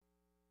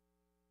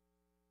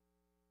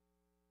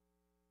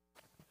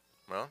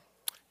Well,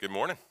 good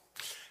morning.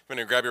 I'm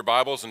going to grab your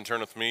Bibles and turn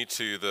with me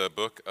to the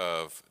book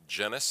of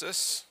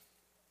Genesis.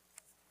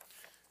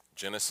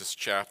 Genesis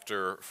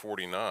chapter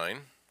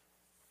 49.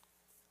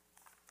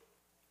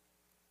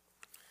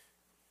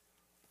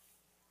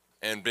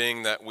 And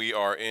being that we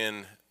are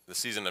in the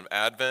season of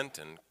Advent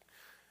and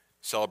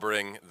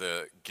celebrating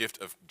the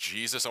gift of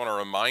Jesus, I want to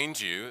remind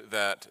you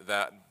that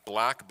that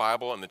black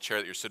Bible in the chair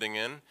that you're sitting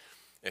in,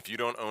 if you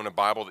don't own a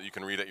Bible that you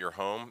can read at your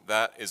home,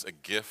 that is a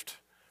gift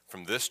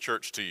from this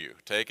church to you.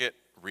 Take it,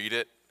 read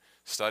it,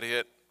 study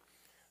it,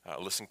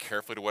 listen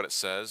carefully to what it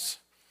says.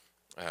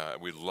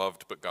 We'd love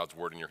to put God's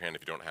word in your hand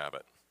if you don't have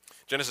it.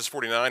 Genesis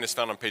 49 is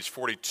found on page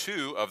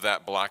 42 of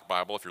that black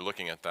Bible if you're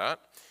looking at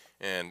that.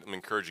 And I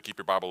encourage you to keep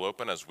your Bible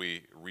open as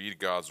we read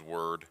God's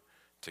word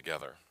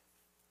together.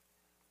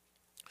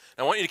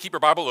 Now, I want you to keep your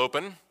Bible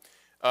open,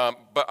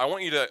 but I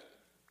want you to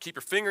keep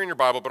your finger in your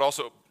Bible, but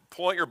also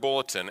pull out your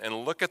bulletin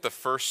and look at the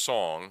first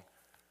song,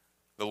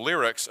 the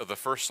lyrics of the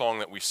first song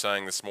that we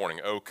sang this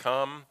morning. O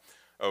come,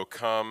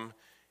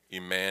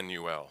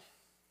 Emmanuel.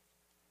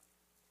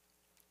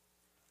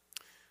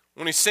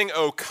 When we sing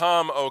O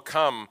come,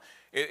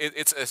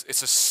 it's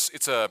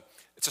a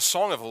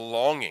song of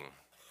longing. I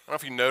don't know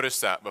if you noticed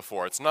that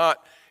before. It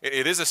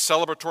is a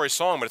celebratory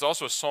song, but it's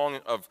also a song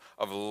of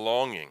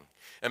longing.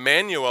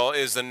 Emmanuel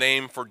is the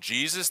name for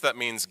Jesus. That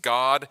means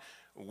God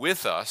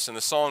with us. And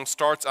the song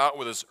starts out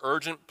with this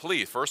urgent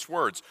plea. First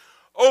words,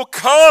 O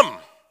come!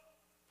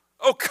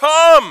 O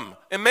come,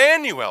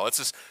 Emmanuel. It's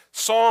this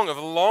song of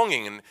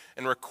longing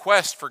and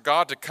request for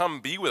God to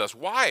come be with us.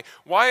 Why?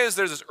 Why is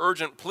there this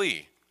urgent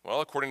plea? Well,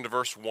 according to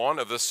verse 1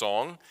 of this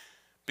song,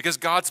 because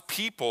God's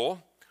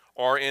people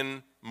are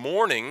in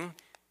mourning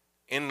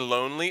in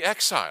lonely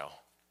exile.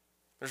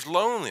 There's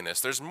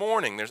loneliness, there's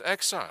mourning, there's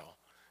exile.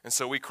 And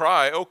so we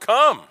cry, O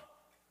come.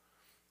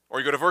 Or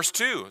you go to verse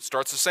 2, it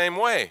starts the same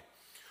way.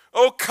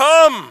 O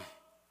come,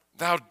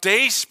 thou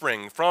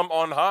dayspring from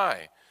on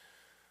high.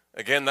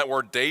 Again, that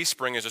word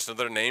dayspring is just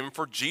another name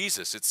for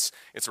Jesus.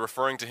 It's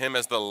referring to him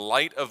as the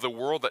light of the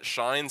world that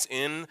shines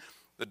in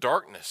the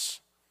darkness.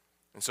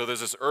 And so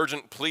there's this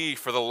urgent plea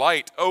for the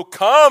light. Oh,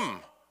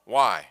 come!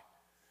 Why?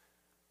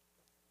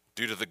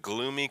 Due to the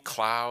gloomy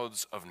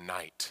clouds of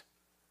night,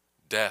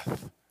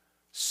 death,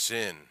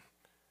 sin,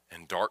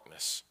 and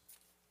darkness.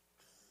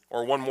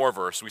 Or one more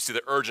verse. We see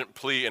the urgent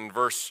plea in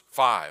verse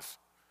 5.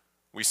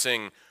 We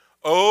sing,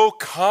 O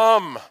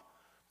come,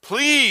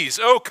 please,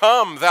 O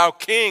come, thou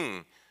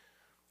King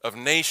of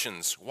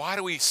nations. Why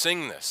do we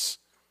sing this?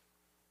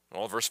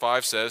 Well, verse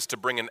 5 says, to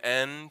bring an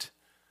end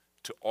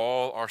to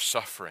all our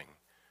suffering,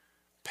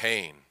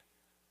 pain,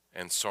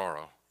 and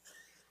sorrow.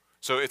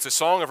 So it's a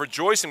song of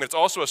rejoicing, but it's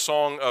also a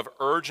song of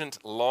urgent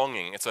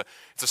longing. It's a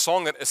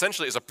song that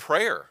essentially is a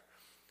prayer.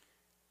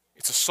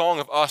 It's a song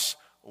of us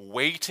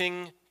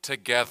waiting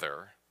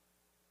together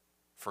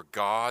for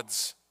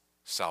God's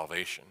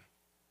salvation.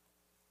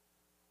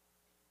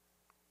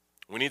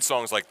 We need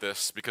songs like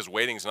this because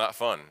waiting's not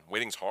fun.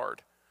 Waiting's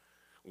hard.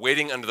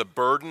 Waiting under the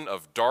burden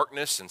of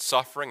darkness and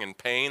suffering and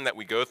pain that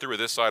we go through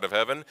this side of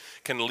heaven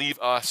can leave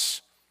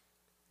us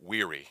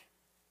weary.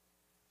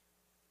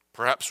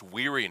 Perhaps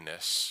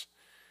weariness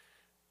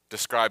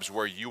describes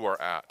where you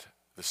are at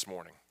this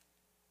morning.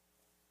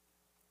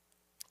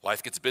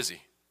 Life gets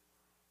busy.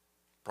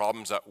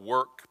 Problems at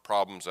work,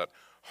 problems at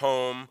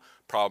home,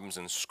 problems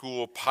in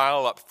school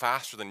pile up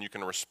faster than you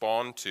can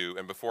respond to,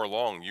 and before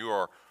long you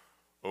are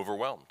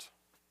overwhelmed.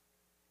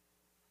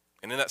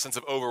 And in that sense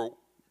of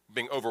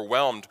being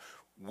overwhelmed,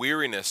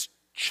 weariness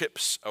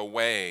chips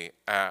away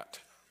at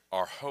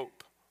our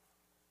hope.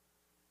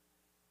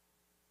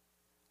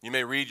 You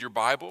may read your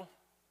Bible,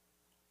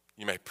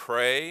 you may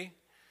pray,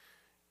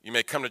 you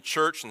may come to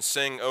church and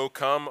sing, O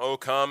come,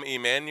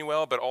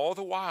 Emmanuel, but all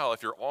the while,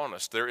 if you're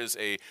honest, there is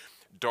a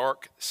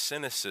dark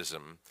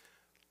cynicism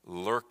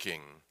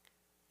lurking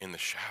in the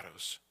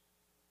shadows.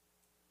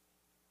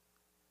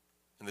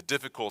 And the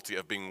difficulty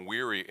of being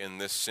weary in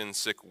this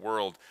sin-sick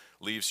world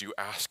leaves you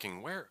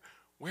asking, where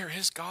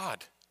is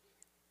God?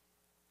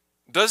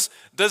 Does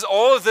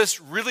all of this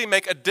really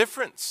make a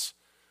difference?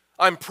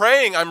 I'm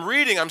praying, I'm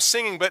reading, I'm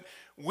singing, but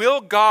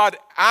will God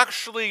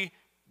actually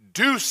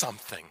do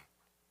something?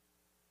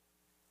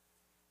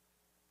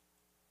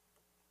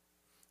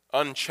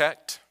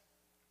 Unchecked,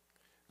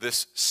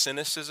 this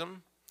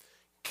cynicism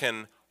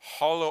can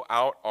hollow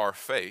out our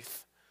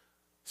faith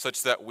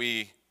such that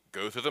we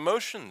go through the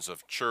motions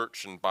of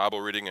church and Bible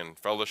reading and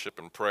fellowship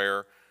and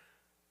prayer.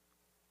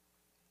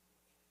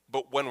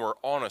 But when we're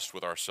honest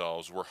with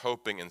ourselves, we're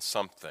hoping in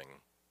something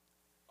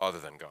other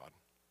than God.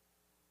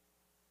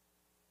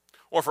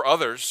 Or for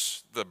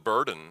others, the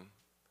burden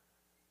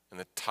and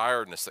the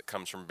tiredness that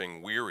comes from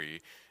being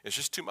weary is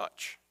just too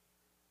much,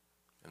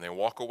 and they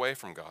walk away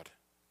from God.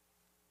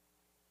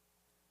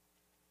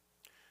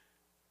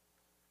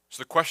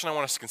 So the question I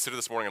want us to consider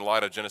this morning in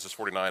light of Genesis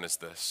 49 is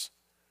this.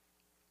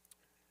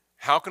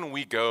 How can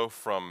we go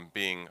from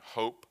being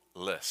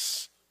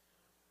hopeless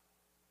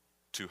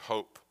to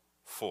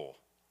hopeful?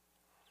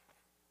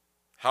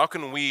 How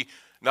can we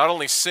not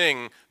only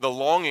sing the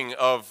longing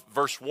of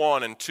verse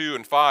 1 and 2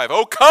 and 5,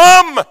 oh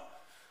come!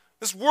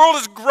 This world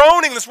is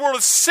groaning, this world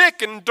is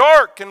sick and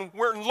dark, and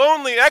we're in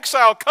lonely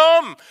exile,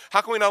 come!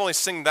 How can we not only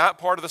sing that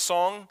part of the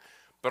song,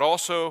 but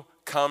also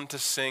come to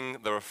sing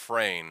the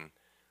refrain,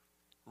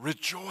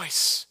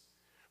 rejoice,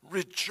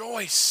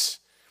 rejoice.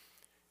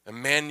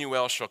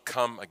 Emmanuel shall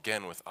come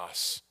again with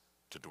us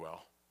to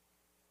dwell.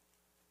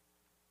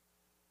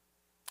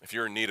 If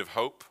you're in need of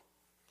hope,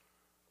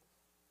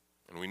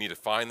 and we need to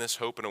find this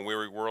hope in a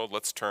weary world,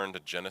 let's turn to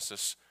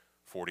Genesis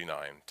 49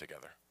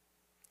 together.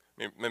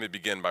 Let me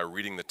begin by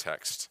reading the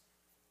text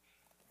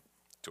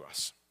to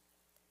us.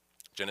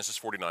 Genesis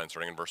 49,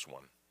 starting in verse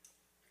 1.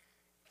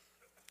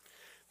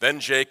 Then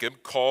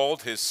Jacob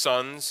called his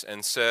sons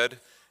and said,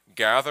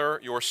 gather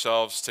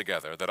yourselves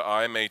together, that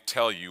I may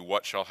tell you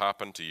what shall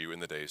happen to you in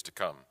the days to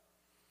come.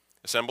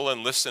 Assemble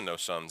and listen, O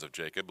sons of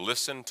Jacob.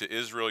 Listen to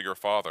Israel your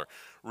father.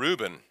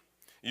 Reuben,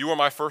 you are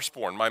my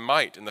firstborn, my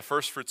might, and the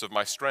firstfruits of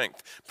my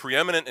strength,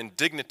 preeminent in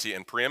dignity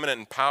and preeminent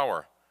in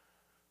power.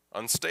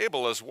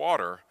 Unstable as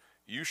water,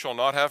 you shall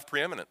not have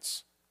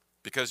preeminence,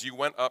 because you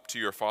went up to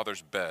your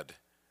father's bed.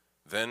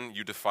 Then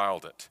you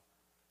defiled it.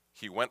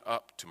 He went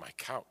up to my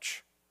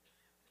couch.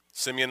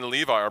 Simeon and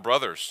Levi are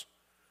brothers.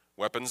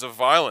 Weapons of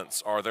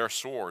violence are their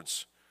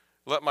swords.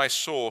 Let my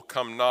soul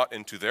come not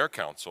into their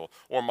counsel,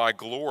 or my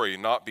glory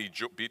not be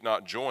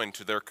not joined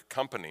to their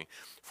company.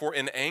 For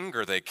in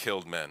anger they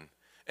killed men,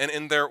 and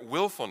in their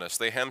willfulness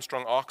they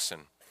hamstrung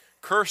oxen.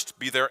 Cursed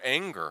be their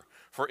anger,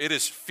 for it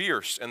is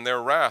fierce, and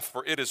their wrath,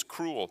 for it is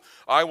cruel.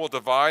 I will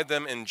divide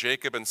them in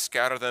Jacob and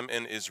scatter them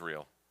in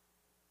Israel.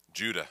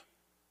 Judah,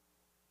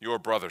 your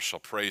brothers shall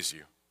praise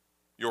you.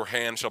 Your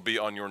hand shall be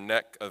on your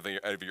neck of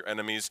your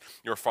enemies.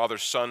 Your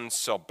father's sons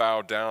shall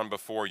bow down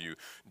before you.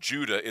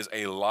 Judah is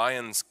a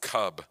lion's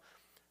cub.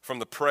 From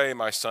the prey,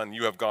 my son,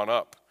 you have gone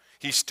up.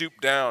 He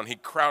stooped down. He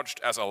crouched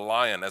as a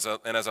lion,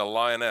 and as a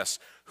lioness.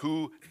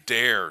 Who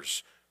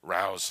dares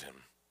rouse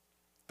him?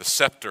 The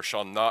scepter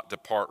shall not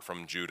depart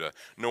from Judah,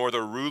 nor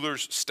the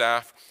ruler's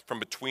staff from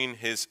between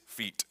his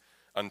feet,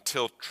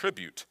 until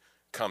tribute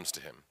comes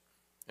to him,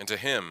 and to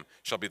him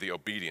shall be the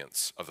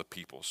obedience of the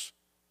peoples.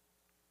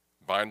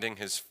 Binding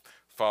his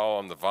foal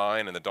on the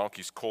vine and the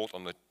donkey's colt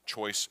on the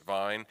choice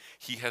vine,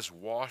 he has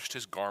washed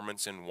his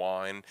garments in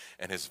wine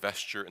and his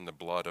vesture in the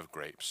blood of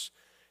grapes.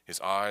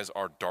 His eyes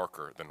are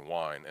darker than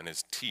wine, and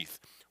his teeth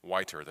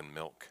whiter than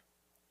milk.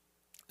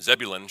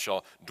 Zebulun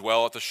shall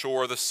dwell at the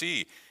shore of the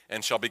sea,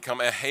 and shall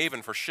become a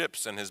haven for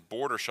ships, and his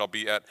border shall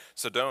be at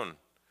Sidon.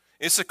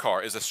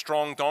 Issachar is a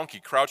strong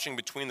donkey crouching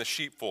between the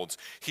sheepfolds.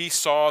 He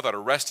saw that a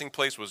resting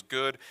place was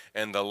good,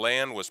 and the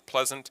land was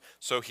pleasant,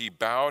 so he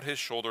bowed his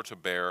shoulder to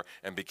bear,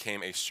 and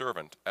became a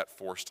servant at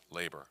forced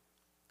labor.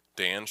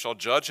 Dan shall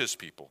judge his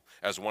people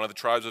as one of the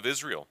tribes of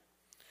Israel.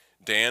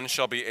 Dan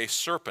shall be a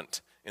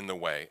serpent in the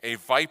way, a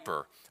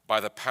viper by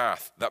the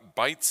path that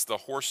bites the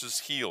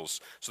horse's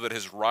heels, so that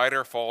his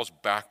rider falls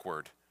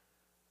backward.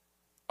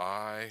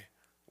 I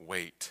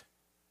wait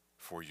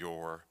for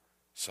your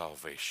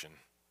salvation,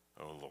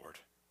 O Lord.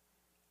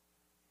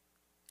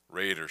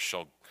 Raiders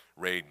shall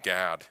raid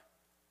Gad,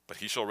 but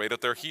he shall raid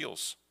at their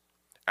heels.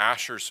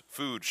 Asher's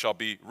food shall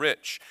be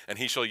rich, and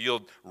he shall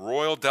yield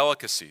royal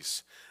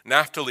delicacies.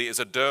 Naphtali is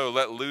a doe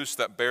let loose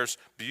that bears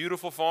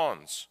beautiful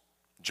fawns.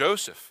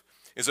 Joseph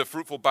is a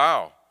fruitful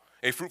bough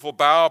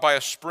by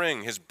a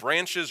spring. His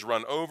branches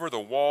run over the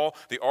wall.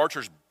 The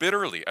archers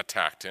bitterly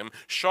attacked him,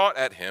 shot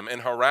at him,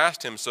 and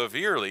harassed him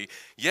severely,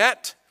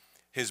 yet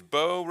his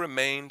bow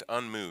remained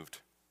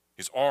unmoved.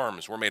 His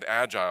arms were made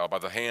agile by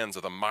the hands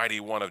of the mighty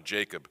one of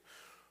Jacob.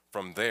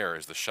 From there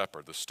is the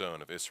shepherd, the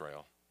stone of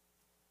Israel.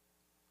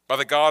 By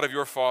the God of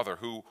your father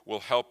who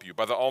will help you,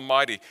 by the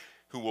Almighty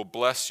who will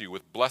bless you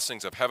with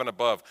blessings of heaven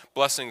above,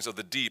 blessings of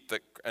the deep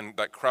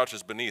that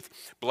crouches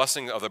beneath,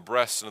 blessing of the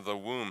breasts and of the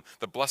womb.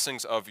 The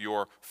blessings of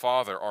your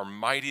father are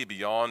mighty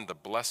beyond the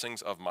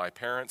blessings of my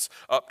parents,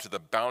 up to the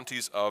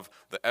bounties of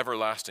the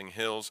everlasting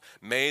hills.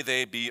 May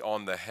they be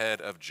on the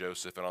head of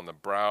Joseph and on the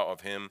brow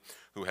of him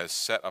who has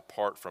set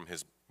apart from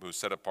his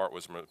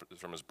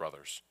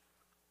brothers.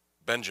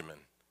 Benjamin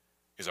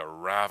is a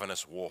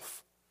ravenous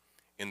wolf,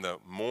 in the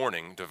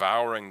morning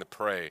devouring the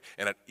prey,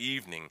 and at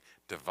evening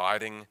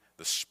dividing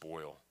the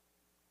spoil.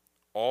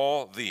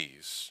 All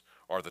these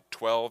are the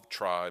 12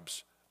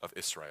 tribes of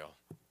Israel.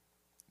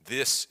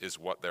 This is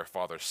what their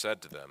father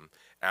said to them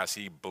as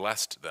he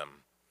blessed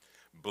them,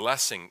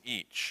 blessing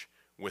each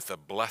with a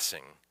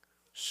blessing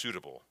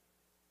suitable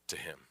to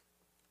him.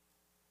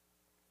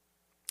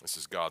 This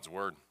is God's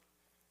word.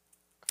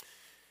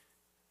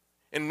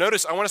 And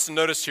I want us to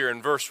notice here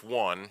in verse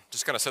 1,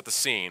 just kind of set the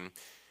scene,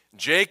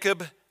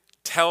 Jacob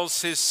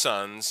tells his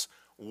sons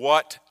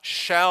what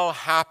shall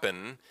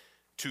happen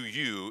to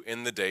you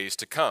in the days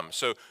to come.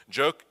 So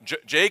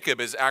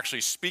Jacob is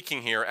actually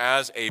speaking here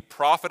as a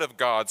prophet of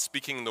God,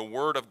 speaking the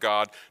word of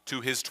God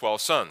to his 12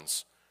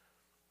 sons.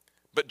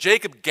 But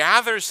Jacob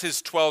gathers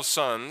his 12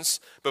 sons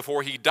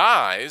before he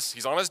dies,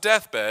 he's on his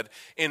deathbed,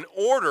 in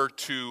order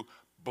to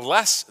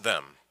bless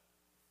them.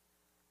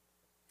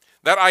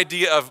 That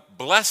idea of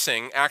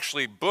blessing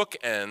actually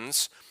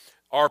bookends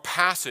our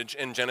passage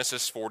in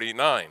Genesis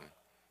 49.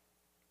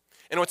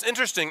 And what's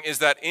interesting is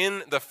that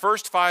in the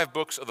first 5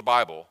 books of the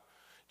Bible,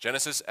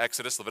 Genesis,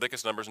 Exodus,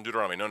 Leviticus, Numbers, and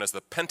Deuteronomy, known as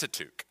the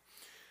Pentateuch,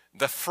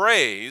 the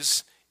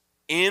phrase,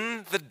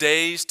 in the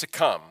days to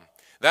come,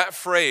 that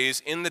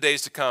phrase, in the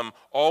days to come,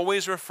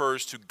 always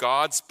refers to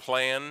God's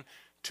plan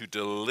to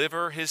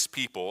deliver his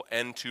people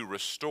and to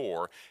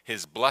restore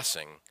his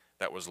blessing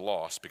that was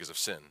lost because of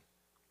sin.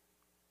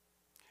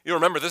 You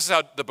remember, this is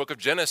how the book of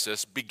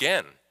Genesis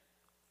began,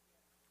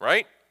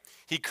 right?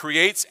 He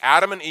creates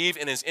Adam and Eve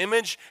in his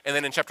image, and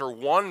then in chapter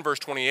 1, verse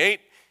 28,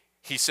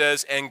 he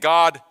says, and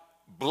God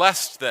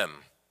blessed them.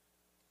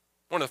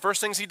 One of the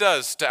first things he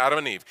does to Adam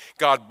and Eve.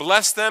 God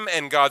blessed them,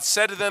 and God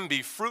said to them,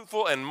 be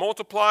fruitful and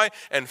multiply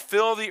and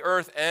fill the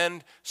earth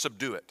and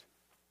subdue it.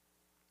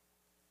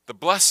 The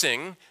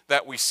blessing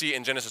that we see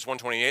in Genesis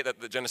 1:28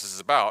 that Genesis is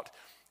about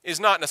is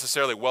not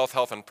necessarily wealth,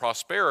 health, and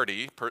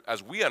prosperity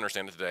as we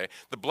understand it today.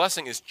 The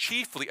blessing is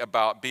chiefly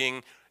about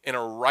being in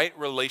a right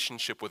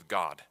relationship with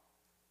God.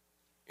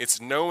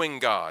 It's knowing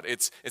God.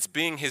 It's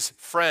being his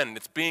friend.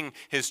 It's being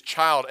his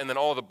child, and then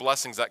all the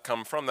blessings that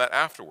come from that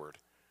afterward.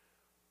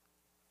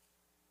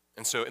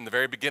 And so in the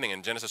very beginning,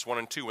 in Genesis 1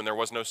 and 2, when there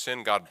was no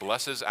sin, God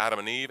blesses Adam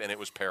and Eve, and it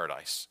was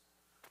paradise.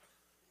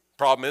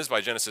 Problem is, by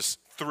Genesis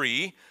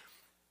 3,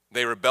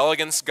 they rebel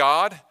against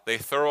God, they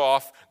throw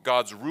off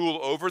God's rule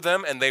over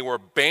them, and they were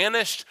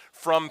banished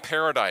from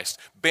paradise,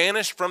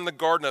 banished from the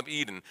Garden of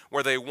Eden,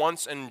 where they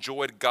once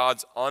enjoyed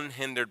God's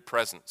unhindered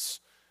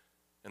presence,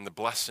 and the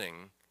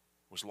blessing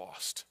was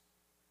lost.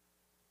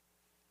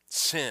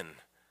 Sin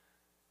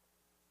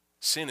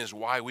is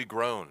why we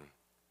groan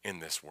in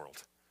this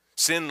world.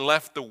 Sin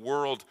left the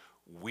world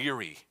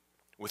weary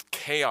with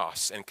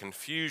chaos and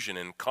confusion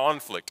and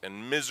conflict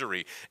and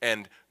misery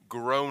and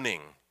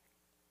groaning.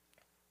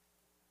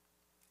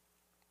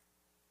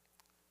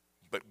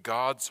 But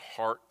God's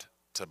heart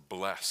to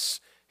bless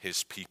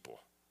his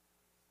people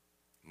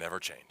never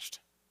changed.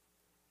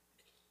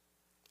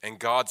 And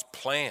God's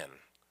plan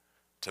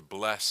to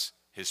bless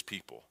his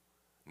people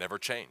never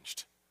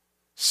changed.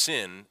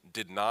 Sin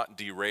did not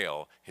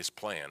derail his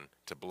plan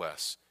to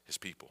bless his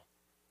people.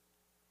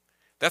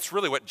 That's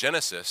really what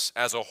Genesis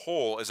as a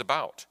whole is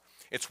about.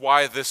 It's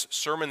why this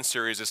sermon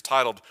series is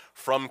titled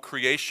From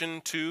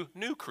Creation to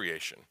New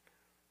Creation.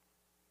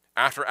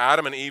 After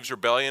Adam and Eve's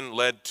rebellion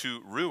led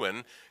to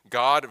ruin,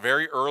 God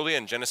very early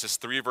in Genesis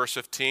 3 verse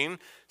 15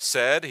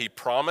 said, he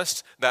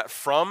promised that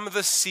from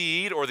the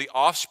seed or the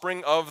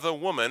offspring of the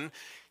woman,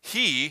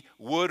 he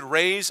would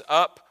raise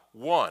up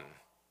one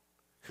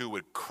who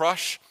would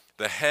crush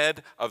the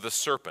head of the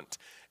serpent.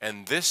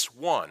 And this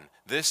one,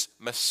 this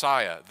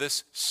Messiah,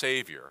 this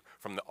Savior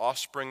from the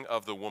offspring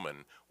of the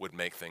woman would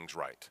make things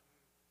right.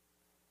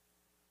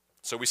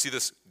 So we see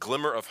this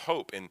glimmer of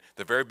hope in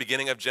the very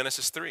beginning of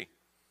Genesis 3.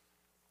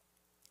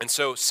 And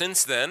so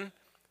since then,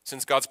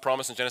 since God's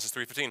promise in Genesis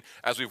 3:15,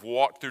 as we've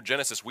walked through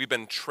Genesis, we've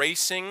been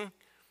tracing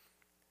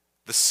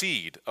the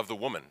seed of the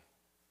woman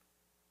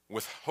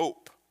with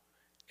hope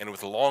and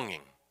with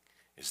longing.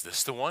 Is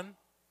this the one?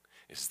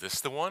 Is this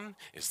the one?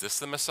 Is this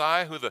the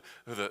Messiah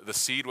the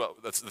seed,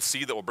 that's the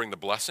seed that will bring the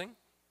blessing?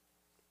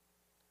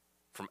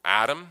 From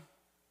Adam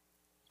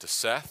to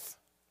Seth,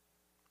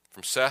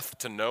 from Seth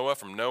to Noah,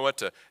 from Noah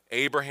to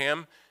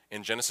Abraham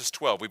in Genesis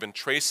 12. We've been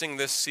tracing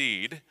this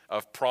seed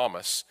of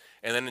promise,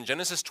 and then in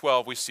Genesis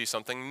 12 we see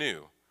something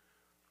new,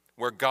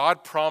 where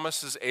God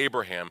promises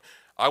Abraham,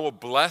 I will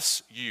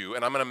bless you,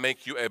 and I'm going to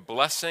make you a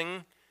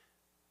blessing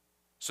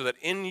so that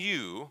in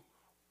you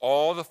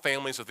all the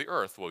families of the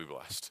earth will be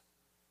blessed.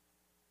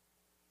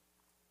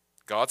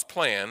 God's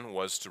plan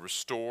was to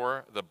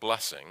restore the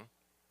blessing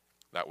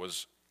that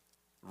was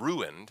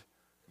ruined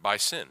by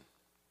sin.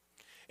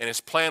 And his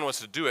plan was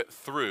to do it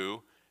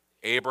through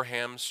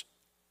Abraham's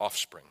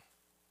offspring.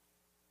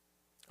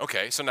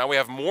 Okay, so now we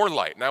have more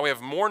light. Now we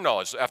have more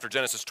knowledge after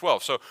Genesis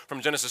 12. So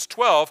from Genesis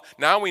 12,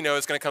 now we know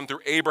it's going to come through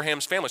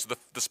Abraham's family. So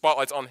the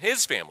spotlight's on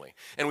his family.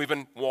 And we've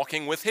been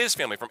walking with his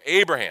family from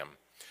Abraham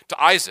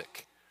to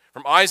Isaac,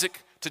 from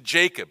Isaac to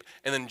Jacob.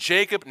 And then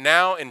Jacob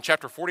now in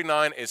chapter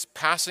 49 is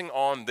passing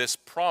on this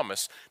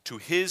promise to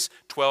his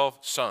 12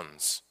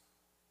 sons.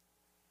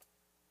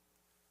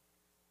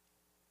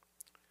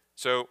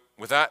 So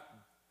with that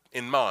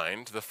in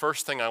mind, the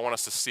first thing I want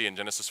us to see in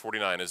Genesis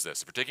 49 is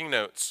this. If you're taking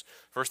notes,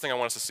 first thing I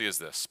want us to see is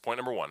this. Point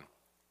number 1.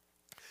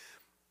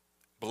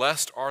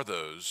 Blessed are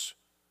those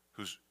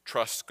who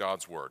trust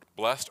God's word.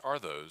 Blessed are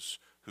those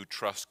who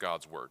trust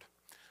God's word.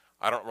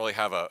 I don't really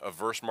have a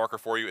verse marker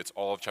for you. It's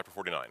all of chapter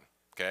 49,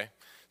 okay?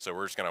 So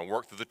we're just going to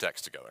work through the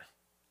text together.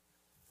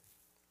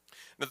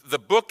 The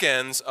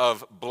bookends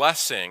of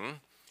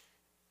blessing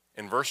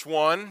in verse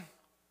 1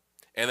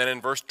 and then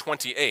in verse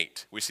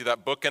 28, we see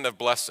that bookend of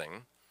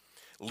blessing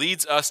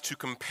leads us to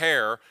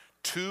compare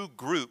two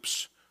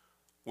groups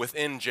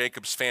within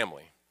Jacob's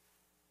family.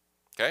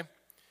 Okay?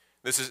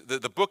 This is the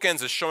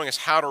bookends is showing us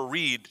how to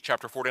read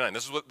chapter 49.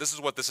 This is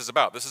what this is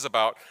about. This is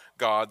about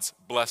God's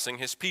blessing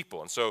his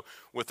people. And so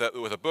with the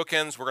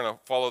bookends, we're going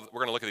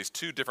to look at these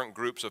two different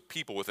groups of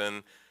people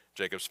within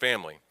Jacob's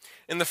family.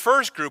 In the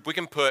first group, we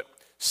can put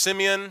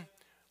Simeon,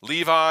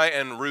 Levi,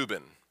 and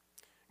Reuben.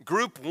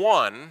 Group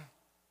 1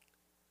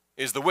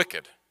 is the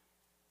wicked.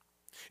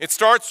 It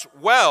starts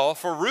well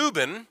for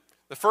Reuben,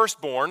 the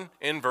firstborn,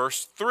 in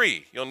verse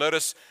 3. You'll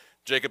notice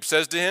Jacob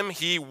says to him,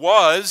 he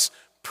was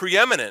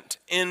preeminent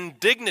in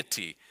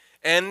dignity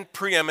and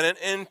preeminent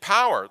in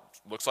power.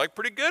 Looks like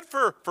pretty good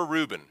for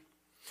Reuben.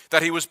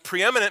 That he was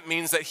preeminent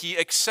means that he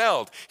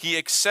excelled. He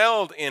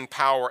excelled in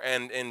power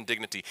and in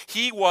dignity.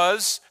 He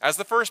was, as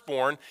the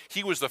firstborn,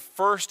 he was the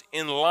first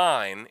in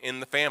line in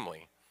the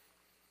family.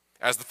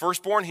 As the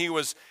firstborn, he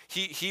was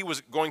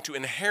going to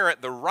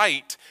inherit the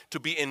right to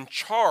be in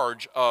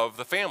charge of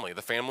the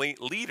family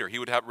leader. He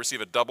would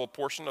receive a double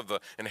portion of the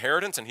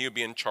inheritance, and he would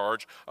be in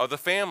charge of the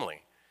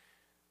family.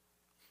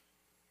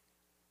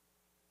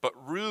 But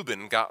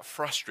Reuben got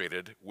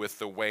frustrated with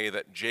the way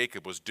that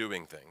Jacob was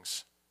doing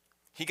things.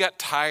 He got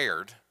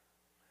tired.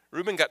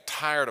 Reuben got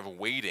tired of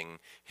waiting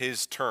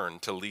his turn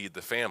to lead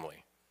the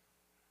family.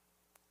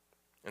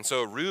 And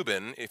so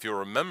Reuben, if you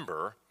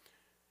remember,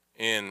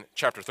 in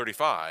chapter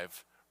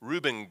 35,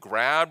 Reuben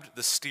grabbed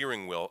the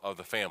steering wheel of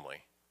the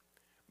family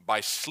by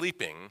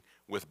sleeping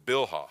with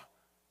Bilhah,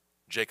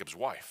 Jacob's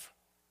wife.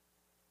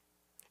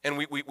 And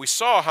we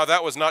saw how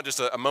that was not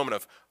just a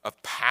moment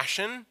of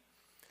passion.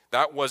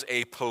 That was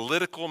a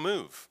political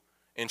move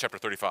in chapter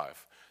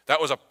 35.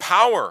 That was a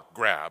power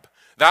grab.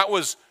 That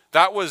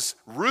was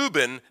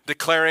Reuben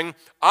declaring,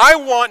 I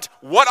want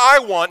what I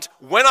want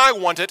when I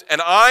want it,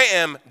 and I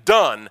am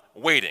done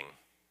waiting.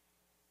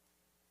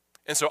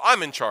 And so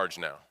I'm in charge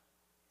now.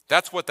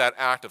 That's what that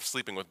act of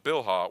sleeping with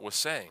Bilhah was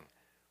saying.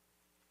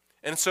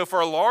 And so for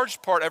a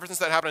large part, ever since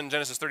that happened in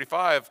Genesis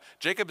 35,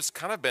 Jacob has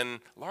kind of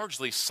been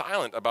largely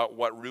silent about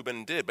what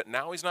Reuben did, but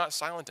now he's not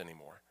silent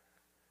anymore.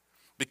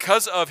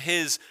 Because of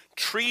his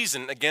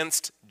treason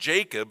against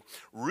Jacob,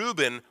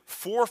 Reuben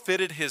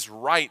forfeited his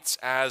rights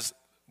as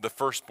the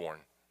firstborn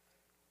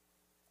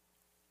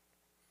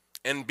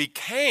and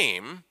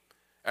became,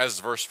 as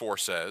verse 4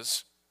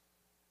 says,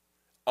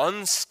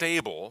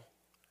 unstable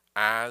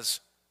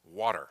as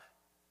water.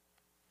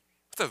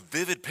 That's a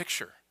vivid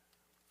picture.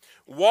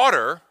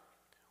 Water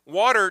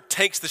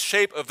takes the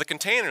shape of the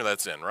container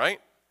that's in,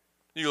 right?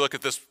 You look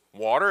at this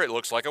water, it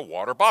looks like a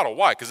water bottle.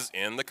 Why? Because it's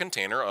in the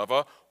container of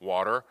a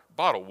water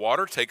bottle.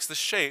 Water takes the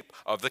shape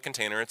of the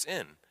container it's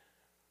in.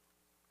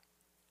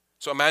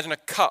 So imagine a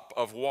cup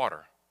of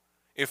water.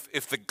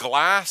 If the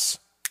glass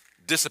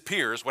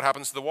disappears, what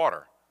happens to the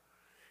water?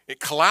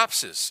 It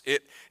collapses.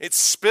 It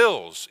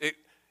spills. It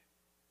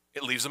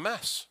leaves a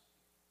mess.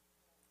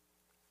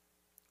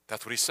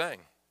 That's what he's saying.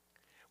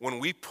 When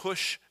we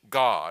push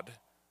God,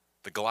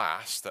 the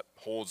glass that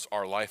holds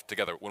our life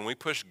together, when we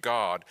push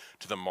God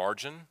to the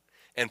margin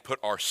and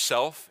put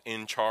ourselves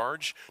in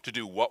charge to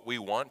do what we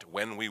want,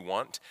 when we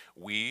want,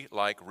 we,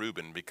 like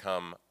Reuben,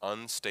 become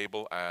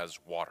unstable as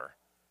water.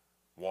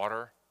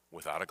 Water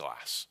without a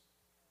glass.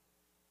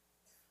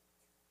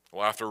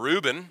 Well, after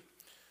Reuben,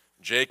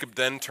 Jacob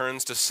then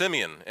turns to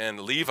Simeon and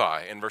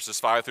Levi in verses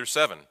 5 through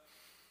 7.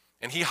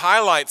 And he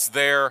highlights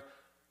their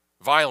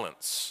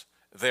violence,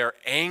 their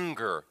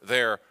anger,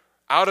 their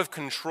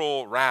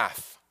out-of-control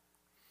wrath.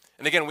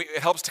 And again,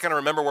 it helps to kind of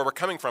remember where we're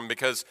coming from,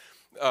 because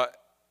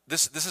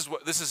this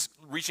is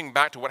reaching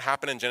back to what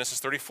happened in Genesis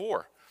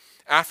 34.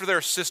 After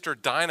their sister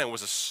Dinah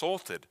was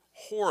assaulted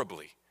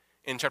horribly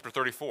in chapter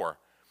 34,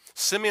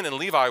 Simeon and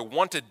Levi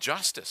wanted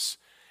justice,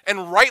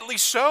 and rightly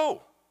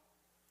so.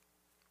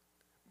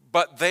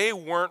 But they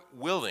weren't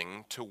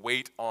willing to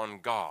wait on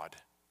God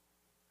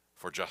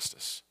for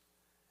justice.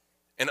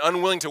 And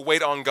unwilling to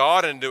wait on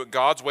God and do it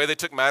God's way, they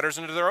took matters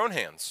into their own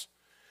hands.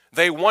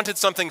 They wanted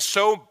something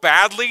so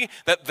badly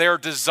that their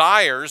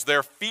desires,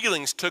 their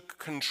feelings took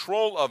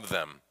control of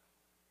them,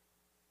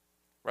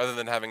 rather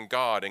than having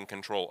God in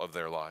control of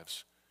their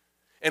lives.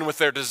 And with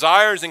their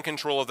desires in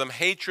control of them,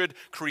 hatred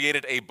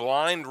created a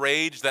blind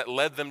rage that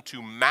led them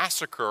to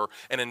massacre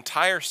an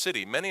entire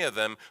city, many of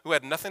them who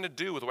had nothing to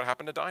do with what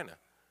happened to Dinah.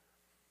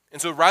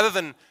 And so rather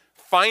than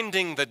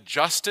finding the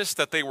justice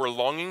that they were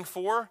longing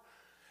for,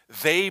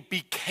 they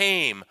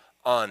became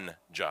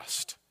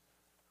unjust.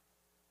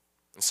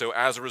 And so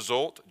as a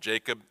result,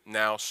 Jacob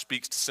now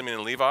speaks to Simeon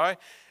and Levi,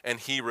 and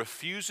he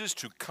refuses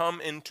to come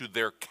into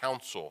their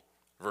counsel,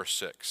 verse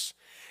 6.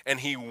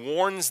 And he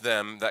warns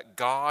them that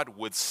God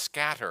would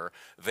scatter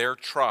their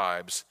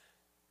tribes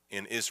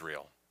in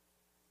Israel.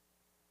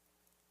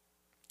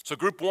 So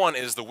group 1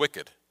 is the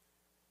wicked.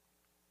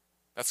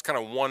 That's kind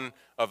of one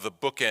of the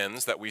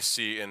bookends that we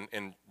see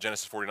in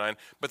Genesis 49.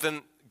 But then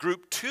in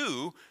group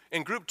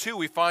 2,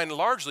 we find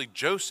largely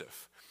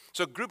Joseph.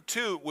 So group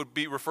 2 would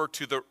be referred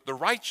to the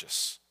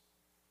righteous.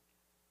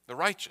 The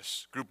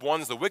righteous. Group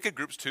 1 is the wicked,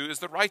 group 2 is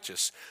the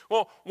righteous.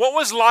 Well, what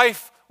was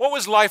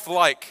life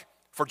like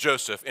for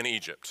Joseph in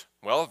Egypt?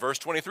 Well, verse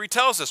 23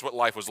 tells us what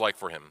life was like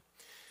for him.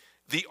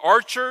 The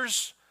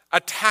archers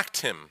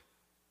attacked him.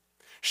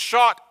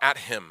 shot at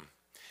him,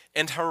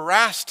 and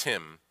harassed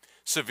him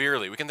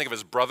severely. We can think of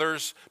his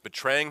brothers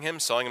betraying him,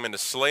 selling him into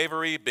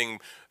slavery, being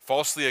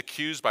falsely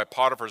accused by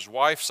Potiphar's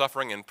wife,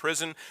 suffering in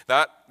prison.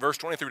 That verse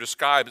 23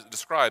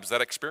 describes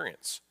that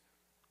experience.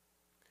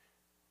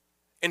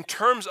 In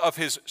terms of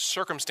his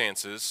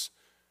circumstances,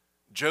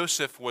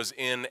 Joseph was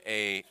in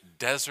a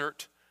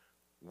desert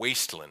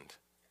wasteland,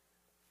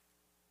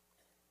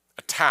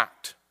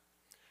 attacked,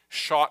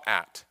 shot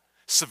at,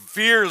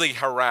 severely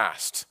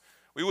harassed.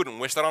 We wouldn't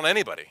wish that on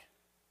anybody,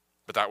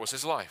 but that was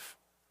his life.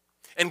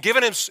 And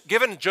given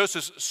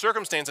Joseph's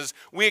circumstances,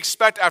 we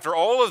expect after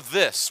all of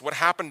this, what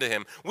happened to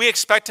him, we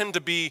expect him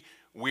to be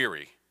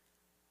weary,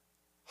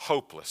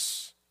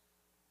 hopeless,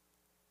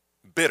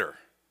 bitter,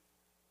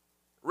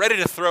 ready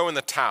to throw in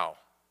the towel.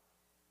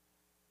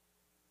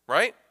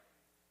 Right?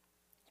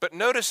 But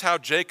notice how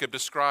Jacob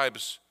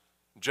describes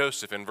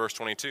Joseph in verse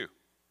 22.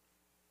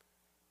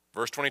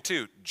 Verse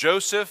 22,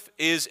 Joseph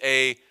is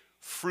a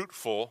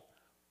fruitful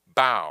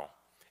bough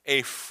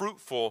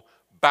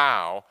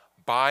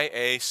by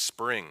a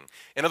spring.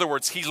 In other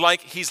words, he's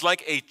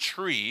like a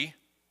tree.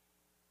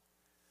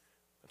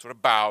 That's what a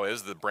bough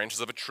is, the branches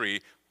of a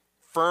tree,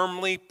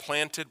 firmly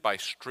planted by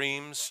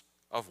streams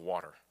of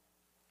water.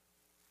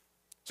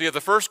 So you have the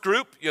first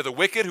group, you have the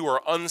wicked who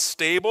are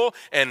unstable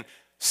and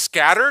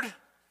scattered.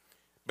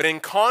 But in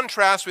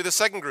contrast with the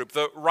second group,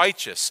 the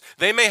righteous,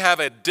 they may have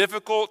a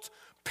difficult,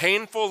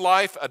 painful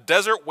life, a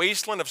desert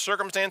wasteland of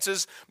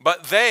circumstances,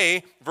 but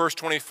they, verse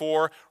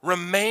 24,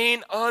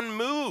 remain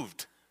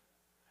unmoved.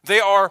 They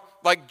are,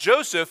 like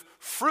Joseph,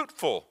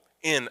 fruitful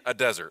in a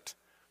desert.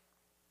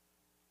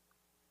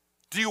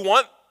 Do you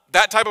want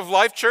that type of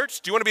life, church?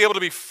 Do you want to be able to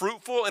be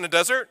fruitful in a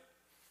desert?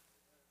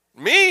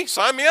 Me?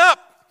 Sign me up.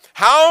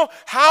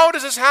 How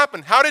does this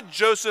happen? How did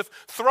Joseph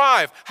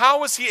thrive? How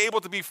was he able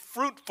to be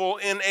fruitful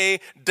in a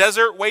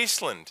desert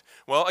wasteland?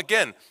 Well,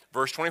 again,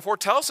 verse 24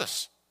 tells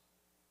us.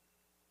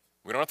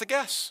 We don't have to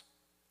guess.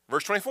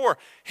 Verse 24,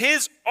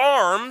 his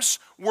arms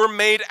were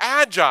made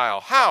agile.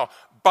 How?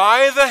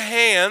 By the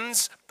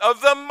hands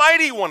of the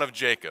mighty one of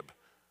Jacob.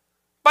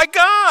 By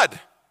God.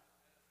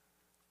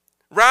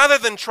 Rather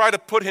than try to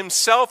put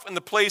himself in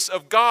the place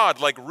of God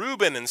like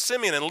Reuben and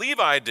Simeon and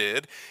Levi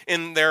did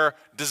in their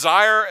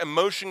desire,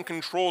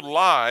 emotion-controlled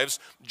lives,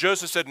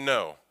 Joseph said,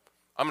 no,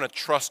 I'm going to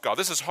trust God.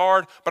 This is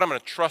hard, but I'm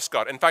going to trust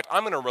God. In fact,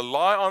 I'm going to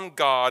rely on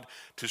God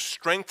to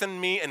strengthen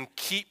me and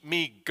keep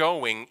me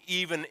going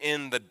even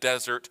in the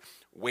desert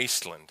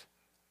wasteland.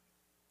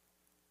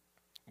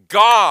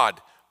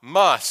 God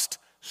must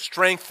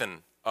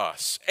strengthen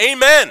us.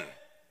 Amen.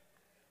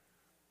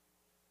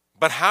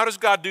 But how does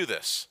God do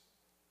this?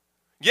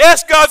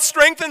 Yes, God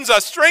strengthens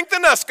us.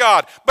 Strengthen us,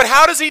 God. But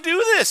how does he do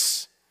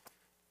this?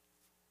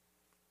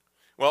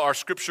 Well, our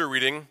scripture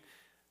reading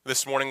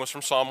this morning was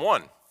from Psalm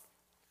 1.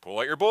 Pull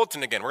out your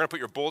bulletin again. We're going to put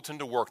your bulletin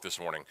to work this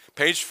morning.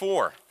 Page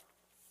 4.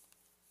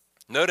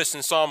 Notice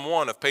in Psalm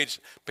 1 of page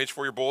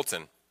 4 your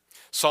bulletin.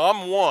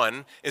 Psalm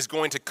 1 is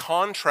going to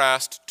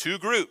contrast two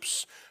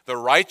groups, the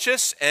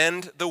righteous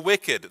and the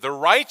wicked. The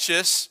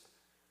righteous,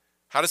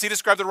 how does he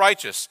describe the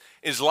righteous?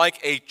 Is like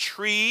a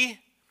tree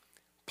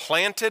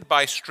planted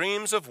by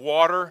streams of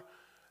water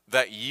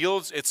that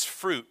yields its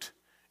fruit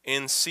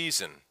in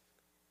season.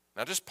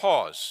 Now just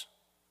pause.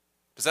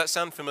 Does that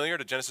sound familiar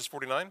to Genesis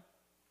 49?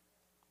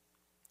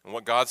 And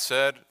what God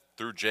said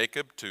through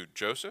Jacob to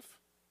Joseph?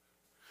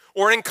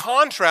 Or in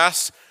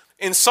contrast,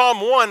 in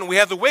Psalm 1, we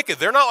have the wicked.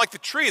 They're not like the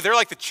tree. They're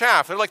like the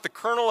chaff. They're like the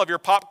kernel of your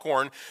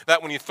popcorn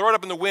that when you throw it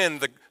up in the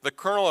wind, the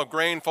kernel of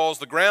grain falls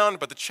to the ground,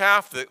 but the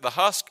chaff, the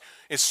husk,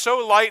 is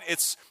so light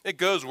it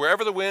goes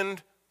wherever the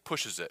wind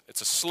pushes it.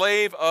 It's a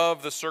slave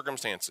of the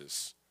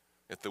circumstances.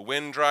 If the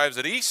wind drives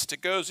it east,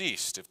 it goes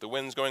east. If the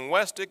wind's going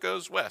west, it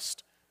goes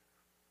west.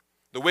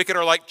 The wicked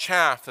are like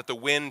chaff that the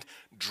wind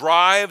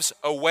drives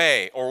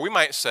away, or we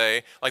might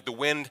say, like the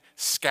wind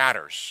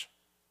scatters.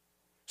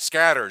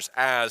 Scatters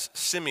as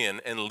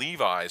Simeon and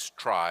Levi's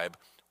tribe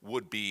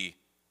would be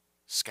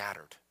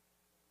scattered.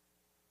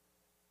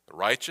 The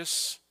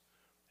righteous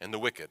and the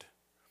wicked.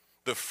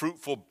 The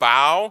fruitful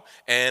bough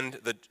and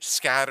the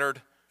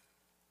scattered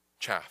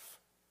chaff.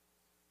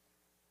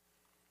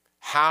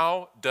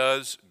 How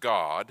does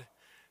God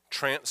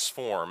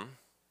transform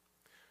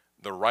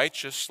the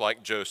righteous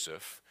like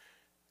Joseph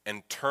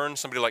and turn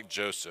somebody like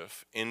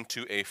Joseph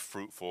into a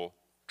fruitful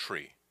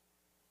tree?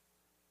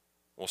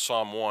 Well,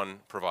 Psalm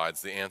 1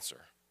 provides the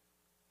answer.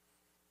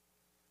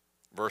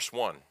 Verse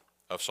 1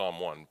 of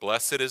Psalm 1,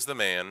 blessed is the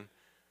man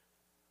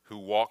who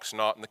walks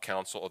not in the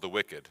counsel of the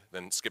wicked.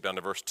 Then skip down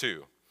to verse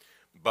 2.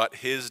 But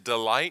his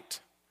delight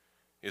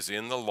is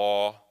in the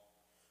law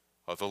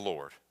of the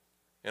Lord,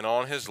 and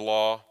on his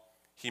law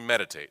he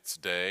meditates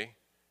day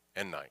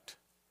and night.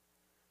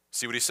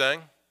 See what he's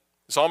saying?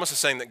 The psalmist is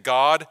saying that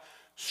God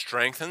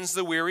strengthens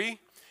the weary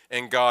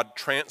and God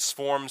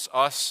transforms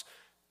us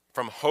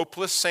from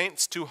hopeless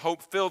saints to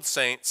hope-filled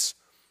saints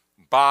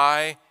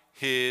by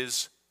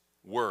his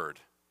word,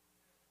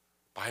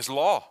 by his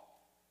law,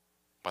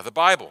 by the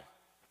Bible.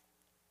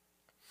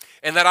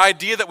 And that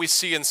idea that we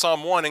see in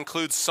Psalm 1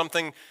 includes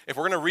something, if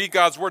we're going to read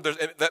God's word,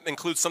 that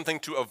includes something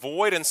to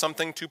avoid and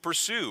something to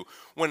pursue.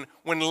 When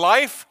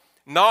life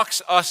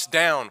knocks us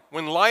down,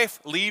 when life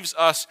leaves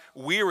us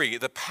weary,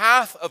 the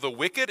path of the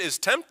wicked is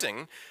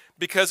tempting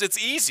because it's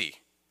easy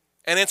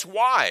and it's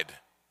wide.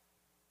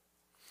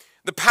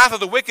 The path of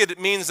the wicked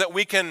means that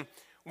we can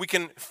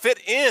fit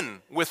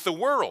in with the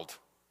world.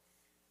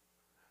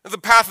 The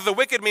path of the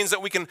wicked means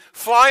that we can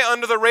fly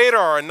under the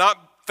radar and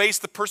not face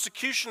the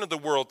persecution of the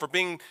world for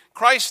being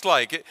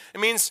Christ-like. It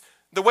means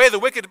the way of the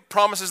wicked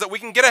promises that we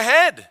can get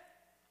ahead.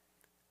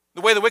 The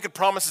way of the wicked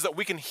promises that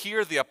we can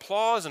hear the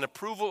applause and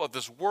approval of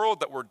this world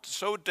that we're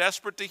so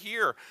desperate to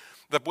hear.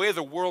 The way of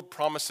the world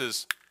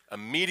promises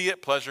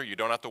immediate pleasure you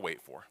don't have to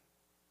wait for.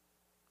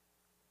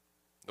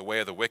 The way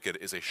of the wicked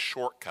is a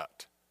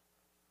shortcut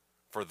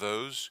for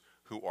those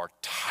who are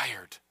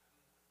tired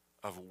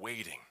of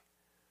waiting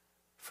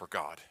for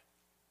God.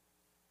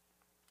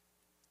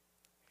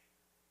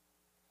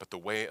 But the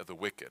way of the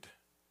wicked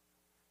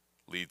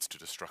leads to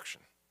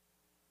destruction.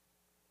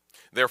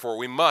 Therefore,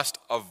 we must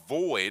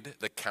avoid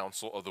the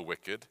counsel of the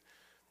wicked,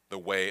 the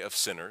way of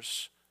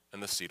sinners,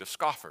 and the seat of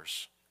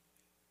scoffers.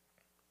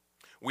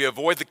 We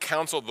avoid the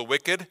counsel of the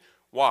wicked.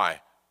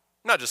 Why?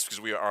 Not just because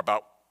we are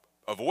about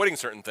avoiding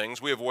certain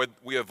things. We avoid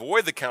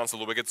the counsel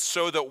of the wicked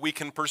so that we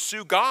can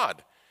pursue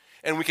God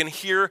and we can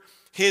hear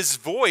his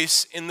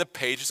voice in the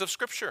pages of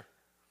Scripture.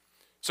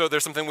 So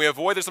there's something we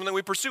avoid, there's something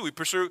we pursue.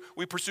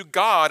 We pursue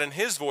God and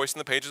his voice in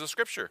the pages of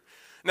Scripture.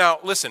 Now,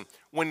 listen,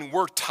 when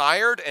we're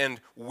tired and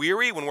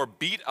weary, when we're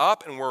beat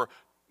up and we're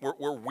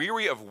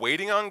weary of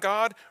waiting on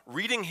God,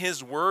 reading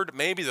his word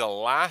may be the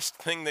last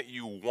thing that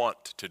you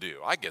want to do.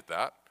 I get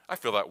that. I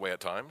feel that way at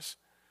times.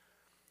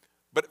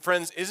 But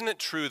friends, isn't it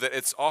true that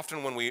it's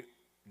often when we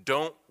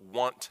don't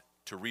want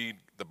to read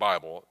the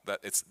Bible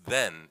that it's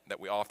then that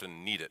we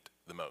often need it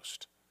the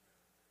most?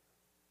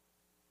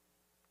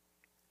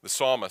 The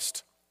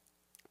psalmist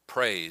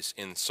prays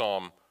in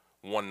Psalm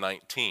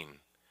 119,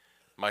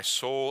 "My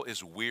soul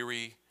is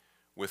weary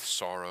with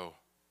sorrow.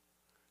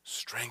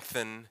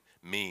 Strengthen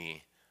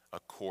me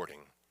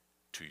according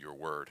to your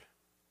word."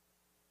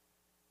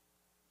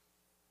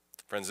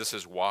 Friends, this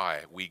is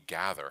why we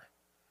gather.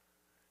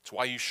 It's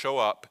why you show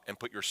up and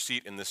put your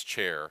seat in this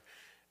chair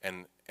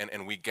and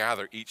we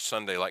gather each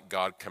Sunday like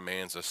God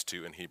commands us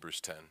to in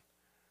Hebrews 10.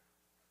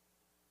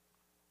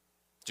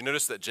 Do you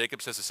notice that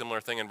Jacob says a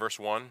similar thing in verse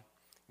 1?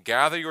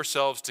 Gather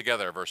yourselves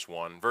together, verse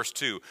 1. Verse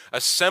 2,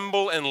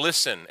 assemble and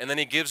listen. And then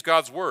he gives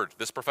God's word,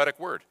 this prophetic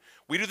word.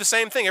 We do the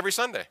same thing every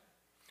Sunday.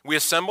 We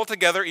assemble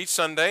together each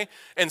Sunday,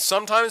 and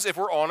sometimes, if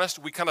we're honest,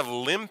 we kind of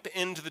limp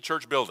into the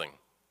church building.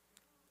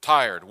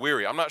 Tired,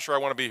 weary, I'm not sure I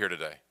want to be here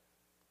today.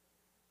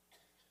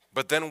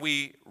 But then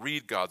we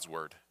read God's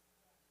word,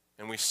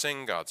 and we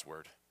sing God's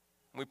word,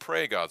 and we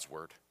pray God's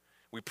word,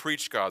 we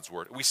preach God's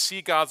word. We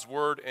see God's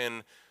word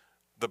in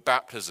the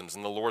baptisms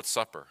and the Lord's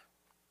Supper.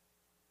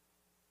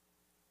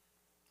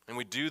 And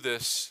we do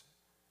this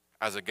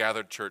as a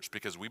gathered church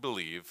because we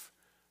believe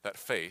that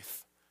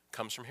faith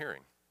comes from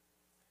hearing,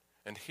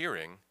 and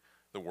hearing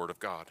the word of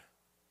God.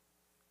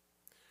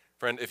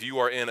 Friend, if you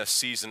are in a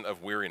season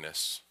of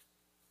weariness,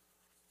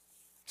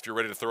 if you're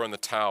ready to throw in the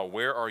towel,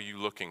 where are you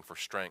looking for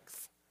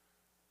strength?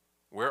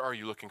 Where are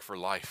you looking for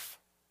life?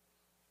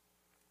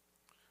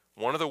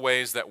 One of the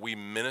ways that we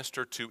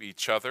minister to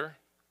each other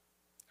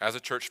as a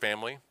church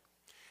family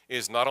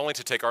is not only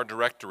to take our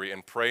directory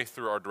and pray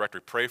through our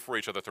directory, pray for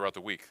each other throughout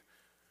the week,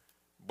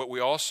 but we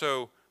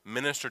also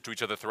minister to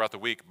each other throughout the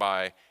week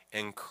by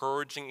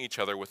encouraging each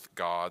other with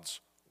God's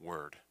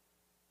word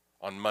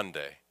on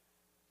Monday,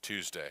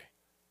 Tuesday,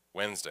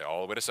 Wednesday,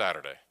 all the way to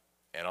Saturday,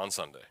 and on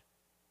Sunday.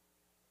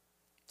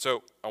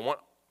 So I want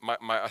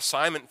my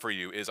assignment for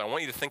you is I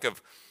want you to think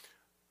of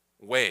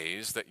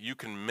ways that you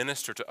can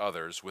minister to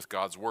others with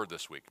God's word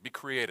this week. Be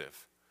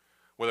creative,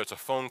 whether it's a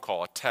phone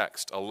call, a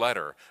text, a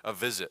letter, a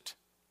visit.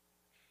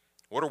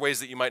 What are ways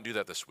that you might do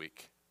that this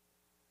week?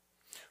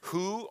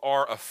 Who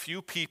are a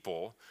few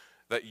people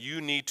that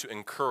you need to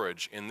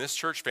encourage in this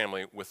church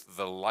family with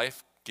the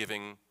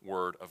life-giving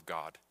word of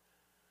God?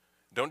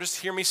 Don't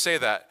just hear me say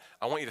that.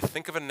 I want you to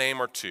think of a name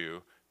or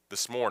two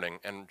this morning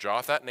and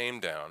jot that name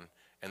down,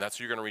 and that's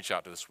who you're going to reach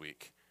out to this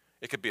week.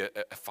 It could be a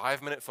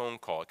 5-minute phone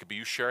call. It could be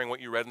you sharing what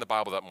you read in the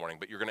Bible that morning,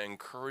 but you're going to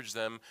encourage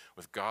them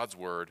with God's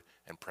word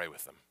and pray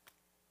with them.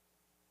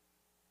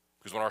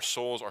 Because when our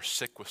souls are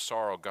sick with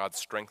sorrow, God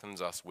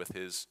strengthens us with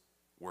his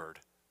word.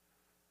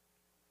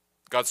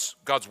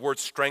 God's word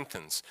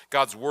strengthens.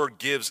 God's word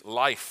gives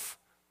life.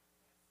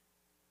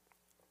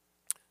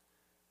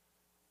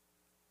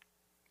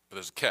 But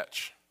there's a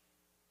catch.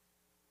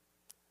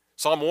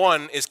 Psalm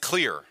 1 is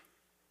clear.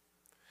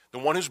 The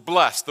one who's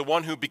blessed, the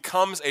one who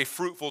becomes a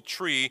fruitful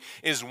tree,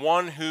 is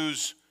one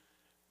whose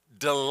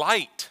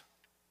delight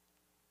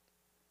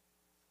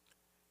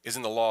is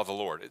in the law of the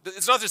Lord.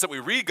 It's not just that we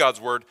read God's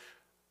word.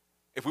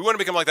 If we want to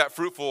become like that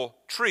fruitful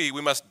tree,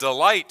 we must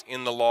delight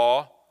in the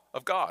law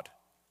of God.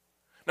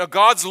 Now,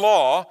 God's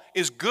law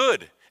is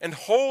good and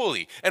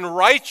holy and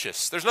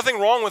righteous. There's nothing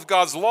wrong with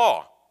God's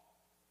law.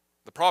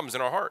 The problem is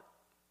in our heart.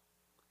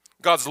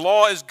 God's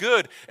law is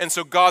good. And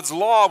so God's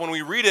law, when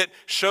we read it,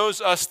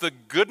 shows us the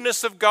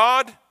goodness of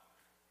God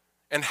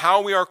and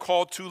how we are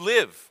called to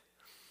live.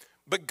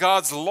 But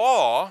God's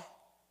law,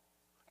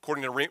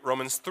 according to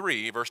Romans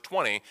 3, verse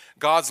 20,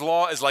 God's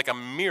law is like a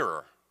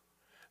mirror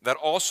that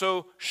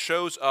also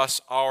shows us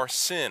our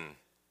sin.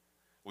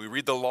 We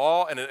read the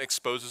law and it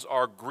exposes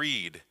our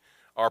greed,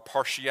 our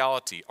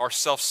partiality, our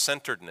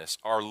self-centeredness,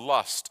 our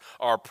lust,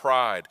 our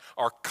pride,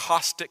 our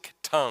caustic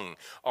tongue,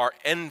 our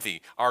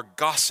envy, our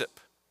gossip.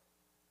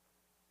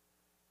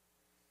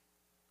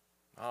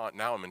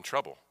 Now I'm in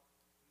trouble.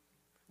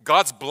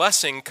 God's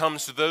blessing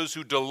comes to those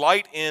who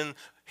delight in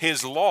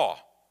his law.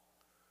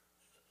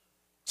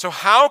 So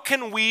how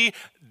can we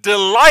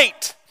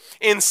delight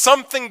in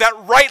something that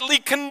rightly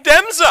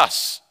condemns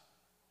us?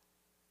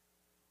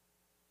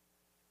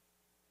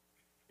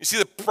 You see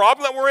the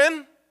problem that we're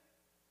in?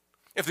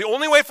 If the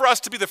only way for us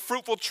to be the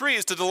fruitful tree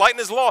is to delight in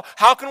his law,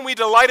 how can we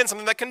delight in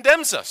something that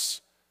condemns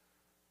us?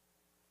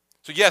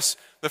 So yes,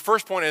 the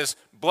first point is,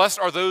 blessed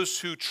are those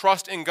who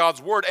trust in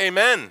God's word.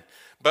 Amen.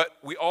 But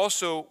we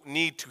also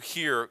need to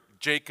hear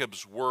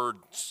Jacob's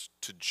words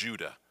to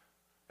Judah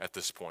at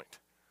this point,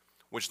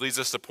 which leads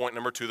us to point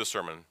number 2 of the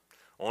sermon.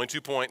 Only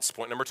 2 points.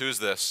 Point number 2 is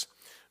this: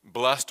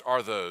 blessed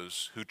are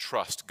those who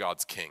trust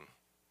God's king.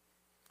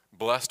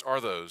 Blessed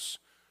are those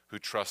who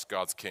trust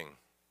God's king.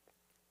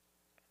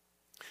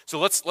 So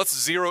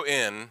let's zero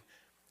in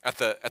at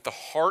the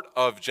heart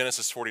of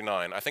Genesis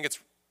 49. I think it's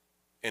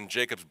in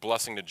Jacob's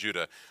blessing to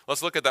Judah.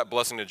 Let's look at that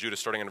blessing to Judah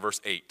starting in verse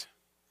 8.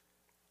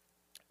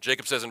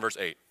 Jacob says in verse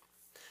 8,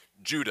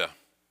 Judah,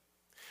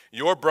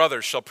 your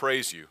brothers shall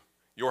praise you.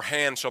 Your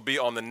hand shall be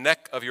on the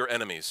neck of your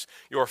enemies.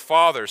 Your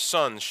father's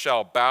sons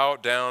shall bow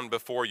down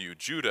before you.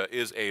 Judah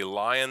is a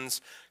lion's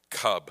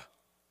cub.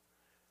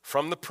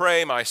 From the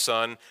prey, my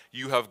son,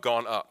 you have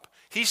gone up.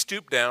 He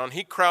stooped down,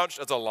 he crouched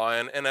as a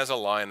lion and as a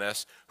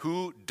lioness.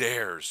 Who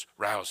dares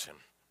rouse him?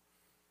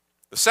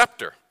 The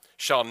scepter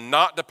shall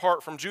not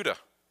depart from Judah,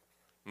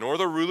 nor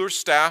the ruler's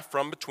staff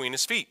from between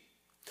his feet,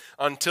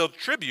 until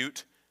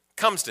tribute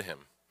comes to him,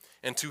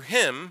 and to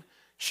him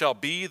shall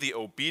be the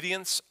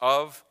obedience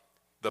of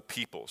the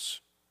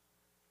peoples.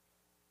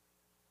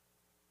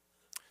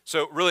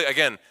 So really,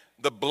 again,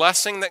 the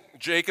blessing that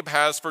Jacob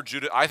has for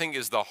Judah, I think,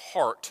 is the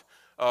heart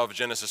of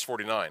Genesis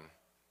 49.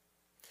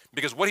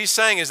 Because what he's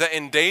saying is that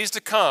in days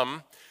to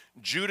come,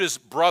 Judah's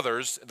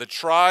brothers,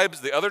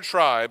 the other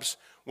tribes,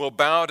 will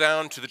bow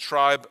down to the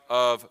tribe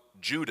of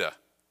Judah.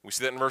 We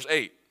see that in verse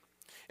 8.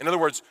 In other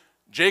words,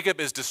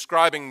 Jacob is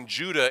describing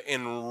Judah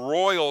in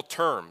royal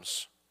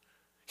terms.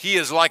 He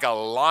is like a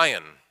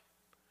lion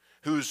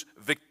who's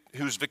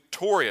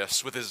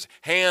victorious with his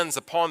hands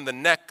upon the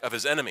neck of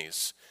his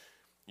enemies.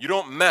 You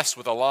don't mess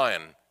with a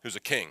lion who's a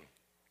king.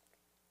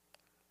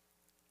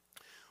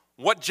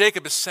 What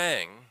Jacob is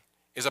saying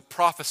is a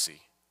prophecy.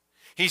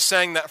 He's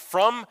saying that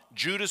from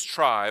Judah's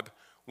tribe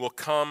will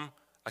come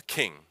a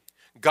king.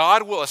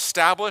 God will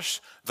establish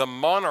the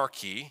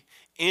monarchy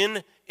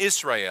in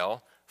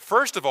Israel,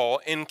 first of all,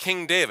 in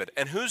King David.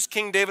 And who's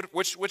King David?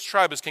 Which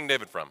tribe is King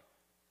David from?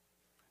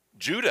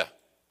 Judah.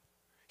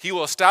 He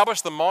will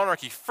establish the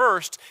monarchy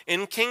first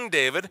in King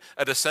David,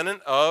 a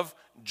descendant of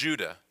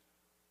Judah.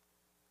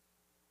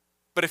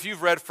 But if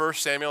you've read 1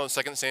 Samuel and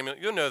 2 Samuel,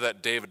 you'll know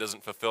that David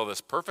doesn't fulfill this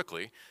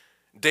perfectly.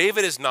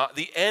 David is not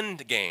the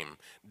end game.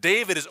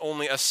 David is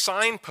only a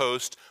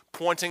signpost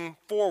pointing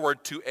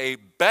forward to a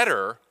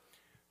better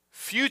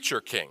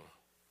future king.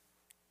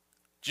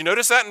 Do you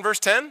notice that in verse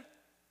 10?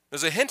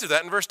 There's a hint of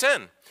that in verse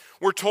 10.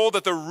 We're told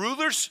that the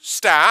ruler's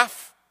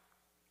staff,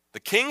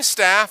 the king's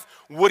staff,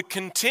 would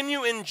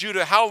continue in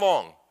Judah how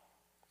long?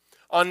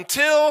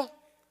 Until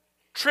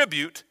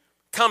tribute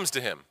comes to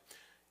him.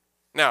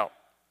 Now,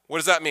 what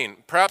does that mean?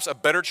 Perhaps a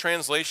better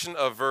translation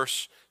of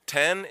verse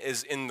 10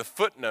 is in the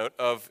footnote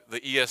of the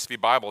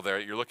ESV Bible there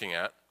that you're looking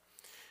at.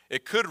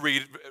 It could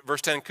read,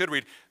 verse 10 could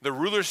read, the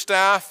ruler's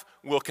staff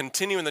will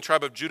continue in the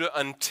tribe of Judah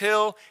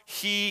until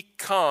he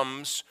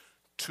comes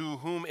to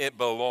whom it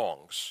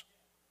belongs.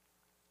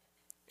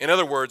 In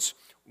other words,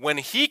 when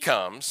he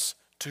comes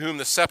to whom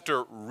the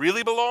scepter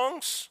really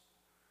belongs,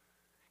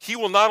 he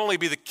will not only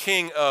be the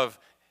king of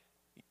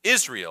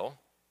Israel,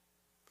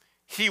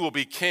 he will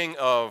be king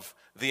of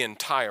the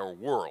entire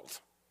world.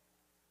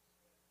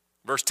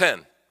 Verse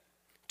 10,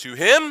 to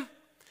him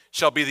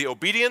shall be the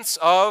obedience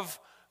of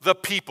the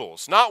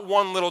peoples. Not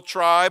one little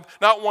tribe,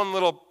 not one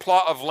little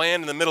plot of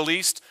land in the Middle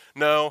East.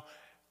 No,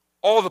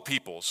 all the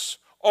peoples,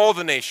 all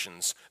the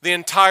nations, the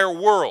entire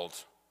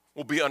world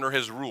will be under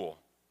his rule.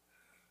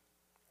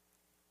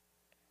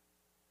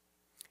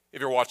 If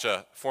you ever watch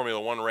a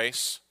Formula One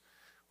race,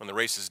 when the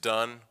race is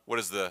done, what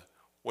does the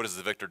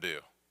victor do?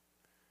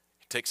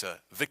 He takes a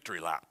victory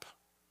lap.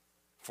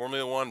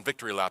 Formula One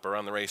victory lap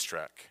around the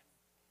racetrack.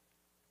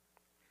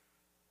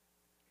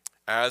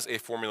 As a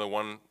Formula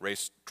One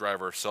race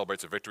driver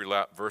celebrates a victory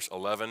lap, verse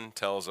 11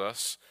 tells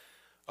us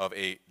of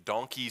a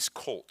donkey's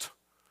colt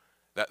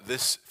that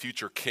this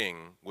future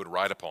king would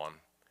ride upon,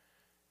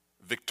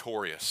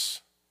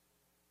 victorious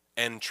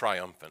and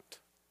triumphant.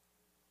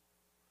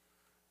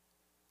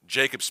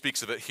 Jacob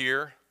speaks of it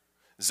here.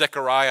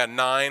 Zechariah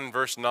 9,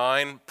 verse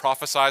 9,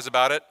 prophesies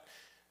about it.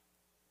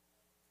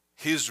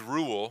 His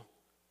rule,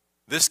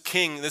 this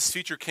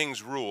future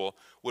king's rule,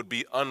 would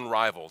be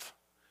unrivaled.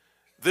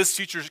 This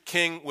future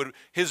king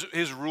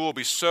his rule would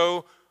be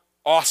so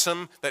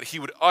awesome that he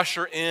would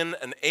usher in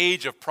an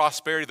age of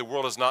prosperity the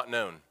world has not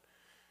known.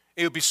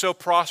 It would be so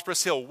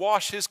prosperous, he'll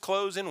wash his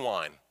clothes in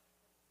wine.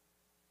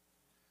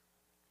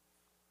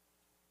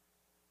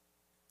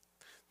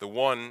 The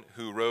one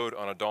who rode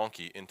on a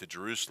donkey into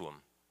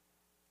Jerusalem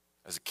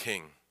as a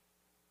king.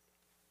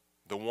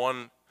 The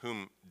one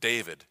whom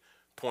David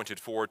pointed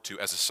forward to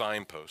as a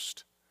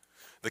signpost.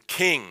 The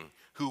king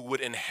who would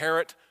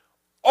inherit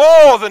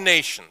all the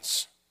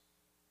nations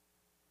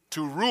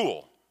to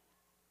rule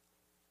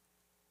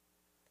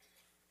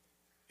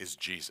is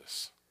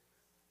Jesus.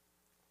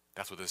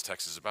 That's what this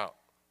text is about.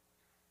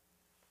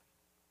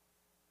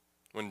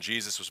 When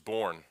Jesus was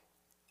born,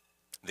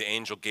 the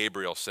angel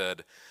Gabriel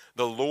said,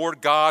 "The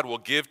Lord God will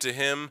give to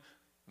him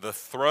the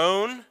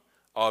throne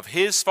of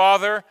his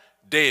father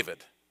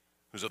David,"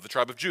 who's of the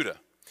tribe of Judah.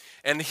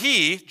 "And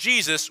he,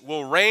 Jesus,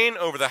 will reign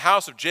over the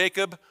house of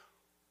Jacob,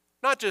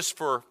 not just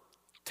for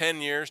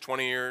 10 years,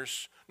 20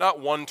 years, not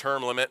one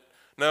term limit.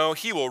 No,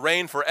 he will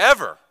reign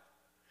forever.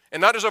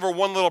 And not just over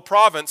one little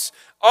province.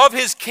 Of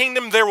his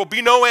kingdom there will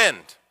be no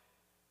end."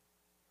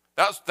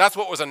 That's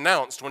what was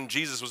announced when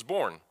Jesus was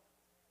born.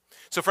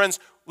 So friends,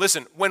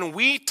 listen, when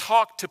we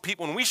talk to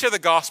people, when we share the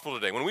gospel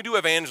today, when we do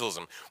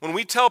evangelism, when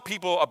we tell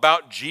people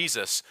about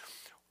Jesus,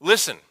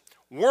 listen,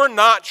 we're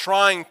not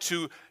trying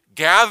to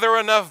gather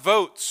enough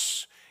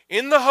votes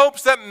in the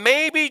hopes that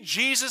maybe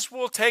Jesus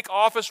will take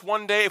office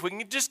one day if we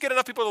can just get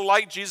enough people to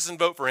like Jesus and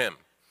vote for him.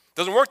 It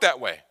doesn't work that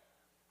way.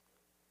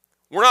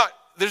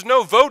 There's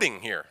no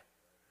voting here.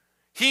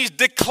 He's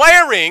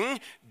declaring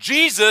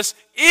Jesus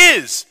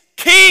is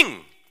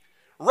king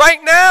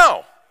right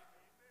now.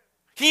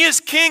 He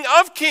is King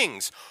of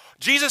kings.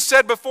 Jesus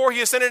said before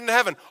he ascended into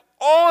heaven,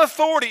 "All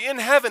authority in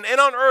heaven and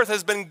on earth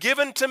has been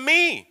given to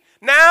me."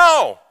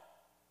 Now,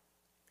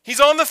 he's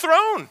on the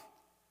throne.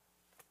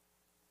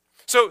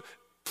 So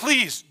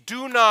please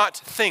do not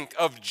think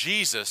of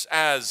Jesus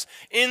as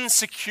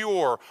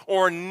insecure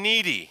or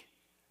needy.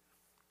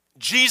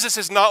 Jesus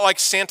is not like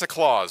Santa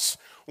Claus,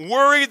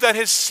 worried that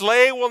his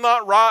sleigh will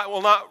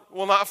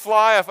not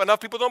fly if enough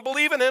people don't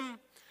believe in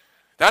him.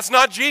 That's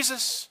not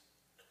Jesus.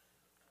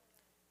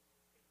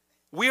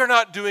 We are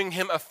not doing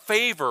him a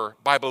favor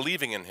by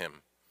believing in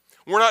him.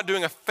 We're not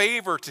doing a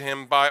favor to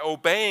him by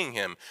obeying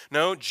him.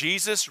 No,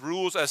 Jesus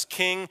rules as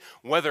king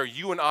whether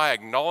you and I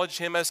acknowledge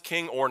him as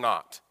king or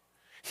not.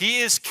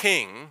 He is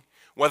king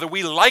whether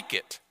we like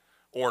it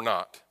or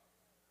not.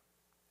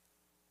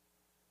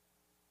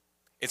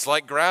 It's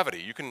like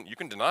gravity. You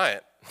can deny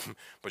it,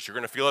 but you're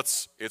going to feel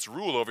its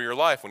rule over your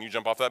life when you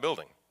jump off that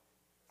building.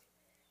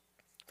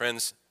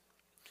 Friends,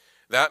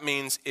 that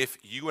means if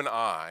you and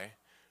I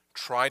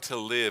try to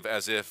live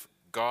as if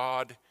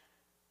God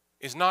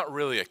is not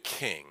really a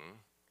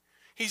king,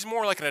 he's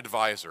more like an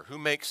advisor who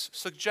makes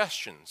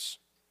suggestions,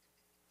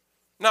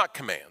 not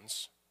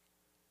commands.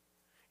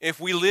 If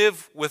we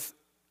live with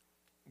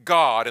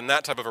God in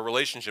that type of a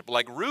relationship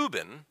like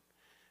Reuben,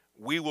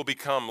 we will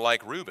become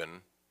like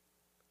Reuben,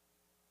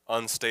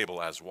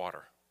 unstable as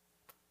water.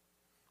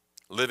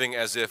 Living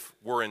as if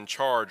we're in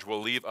charge will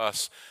leave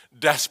us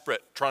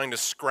desperate, trying to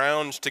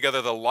scrounge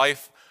together the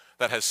life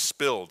that has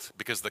spilled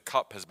because the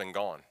cup has been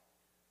gone.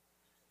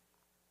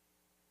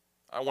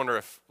 I wonder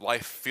if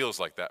life feels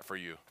like that for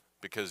you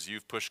because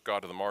you've pushed God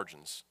to the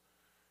margins.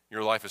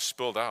 Your life is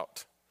spilled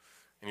out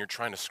and you're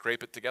trying to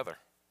scrape it together.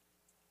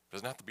 It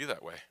doesn't have to be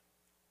that way.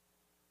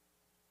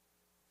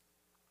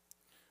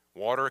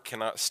 Water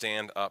cannot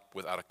stand up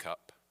without a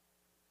cup.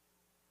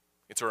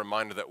 It's a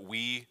reminder that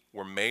we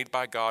were made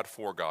by God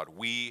for God.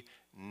 We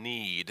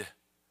need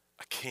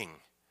a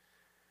king.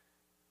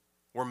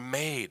 We're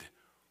made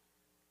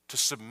to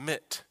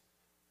submit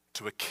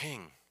to a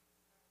king.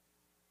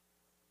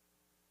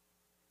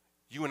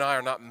 You and I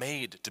are not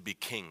made to be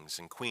kings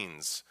and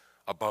queens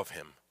above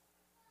him.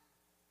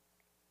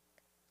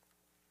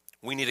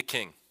 We need a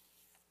king.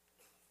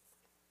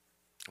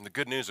 And the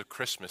good news of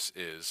Christmas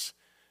is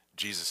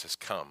Jesus has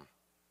come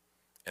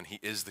and he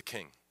is the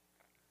king.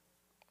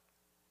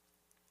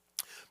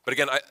 But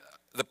again,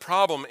 the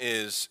problem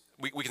is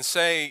we can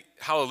say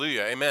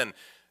hallelujah, amen.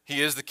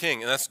 He is the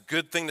king, and that's a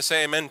good thing to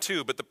say amen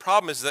to. But the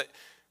problem is that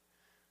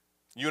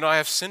you and I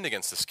have sinned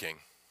against this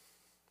king.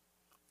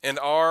 And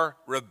our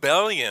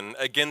rebellion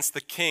against the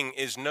king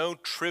is no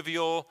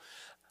trivial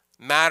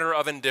matter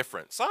of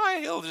indifference.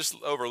 He'll just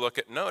overlook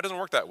it. No, it doesn't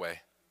work that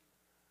way.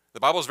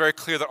 The Bible is very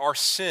clear that our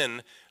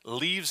sin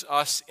leaves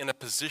us in a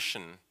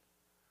position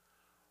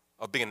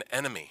of being an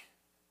enemy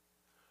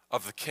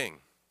of the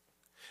king,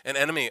 an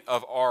enemy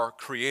of our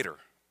Creator.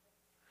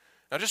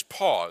 Now just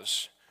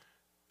pause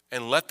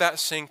and let that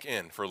sink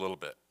in for a little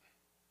bit.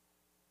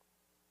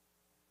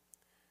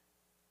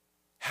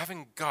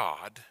 Having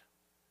God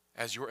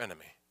as your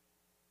enemy.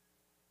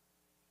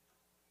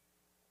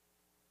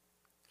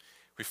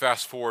 We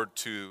fast forward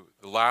to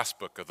the last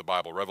book of the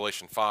Bible,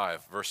 Revelation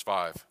 5, verse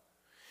 5.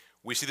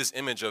 We see this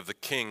image of the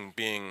king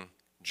being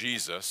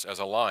Jesus as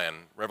a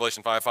lion.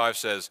 Revelation 5:5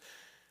 says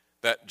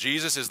that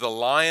Jesus is the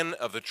lion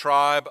of the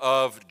tribe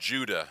of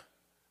Judah,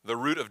 the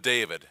root of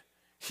David.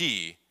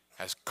 He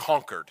has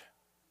conquered.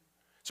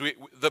 So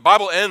the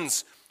Bible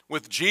ends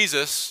with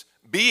Jesus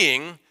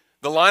being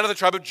the lion of the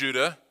tribe of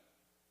Judah,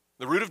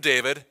 the root of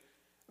David,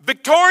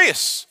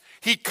 victorious.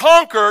 He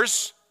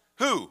conquers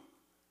who?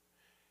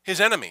 His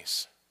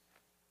enemies.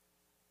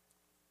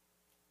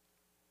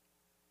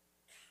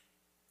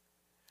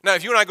 Now,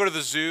 if you and I go to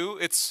the zoo,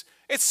 it's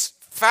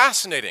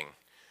fascinating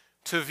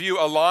to view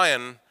a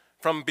lion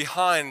from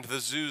behind the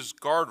zoo's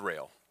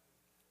guardrail.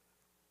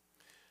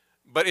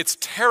 But it's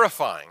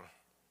terrifying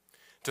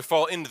to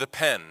fall into the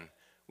pen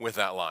with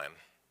that lion.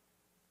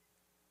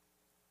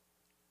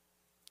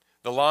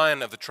 The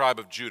Lion of the tribe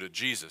of Judah,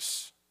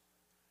 Jesus,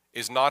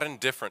 is not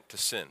indifferent to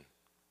sin.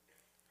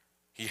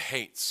 He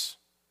hates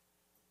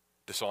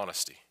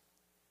dishonesty,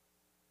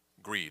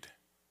 greed,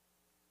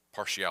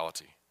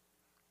 partiality,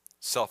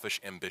 selfish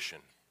ambition.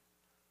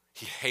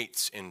 He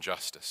hates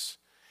injustice.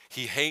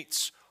 He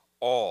hates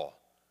all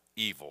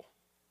evil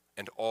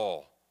and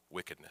all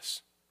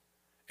wickedness.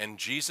 And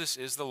Jesus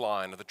is the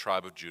Lion of the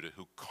tribe of Judah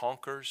who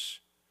conquers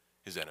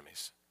his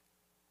enemies.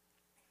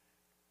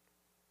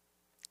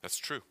 That's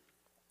true.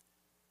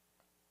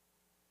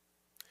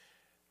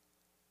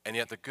 And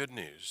yet the good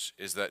news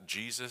is that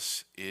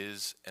Jesus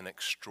is an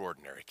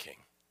extraordinary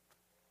king.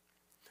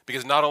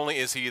 Because not only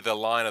is he the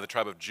Lion of the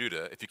tribe of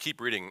Judah, if you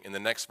keep reading in the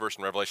next verse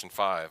in Revelation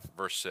 5,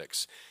 verse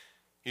 6,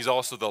 he's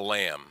also the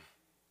Lamb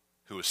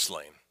who was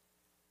slain.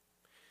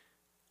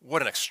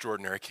 What an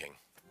extraordinary king.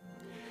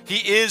 He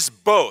is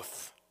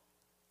both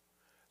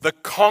the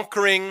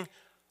conquering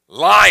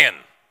lion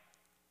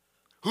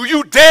who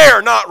you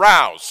dare not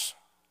rouse,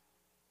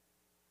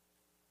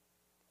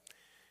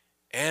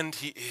 and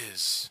he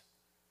is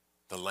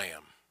the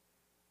Lamb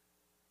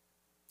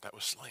that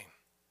was slain.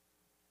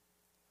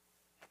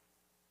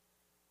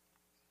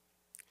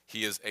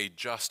 He is a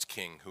just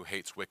king who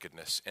hates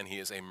wickedness, and he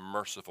is a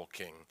merciful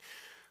king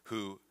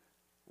who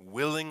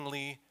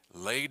willingly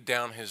laid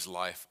down his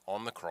life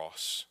on the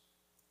cross,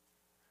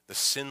 the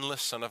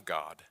sinless Son of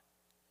God,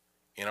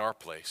 in our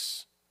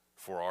place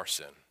for our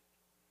sin,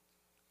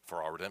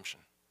 for our redemption.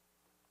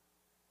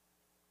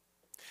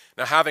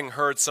 Now, having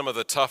heard some of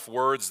the tough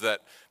words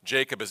that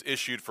Jacob has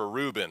issued for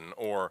Reuben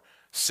or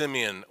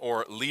Simeon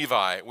or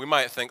Levi, we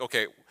might think,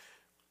 okay,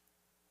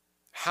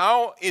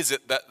 how is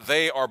it that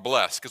they are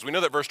blessed? Because we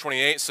know that verse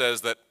 28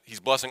 says that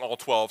he's blessing all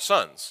 12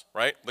 sons,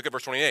 right? Look at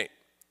verse 28.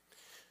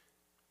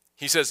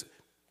 He says,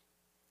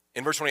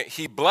 in verse 28,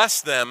 he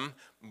blessed them,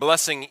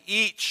 blessing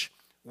each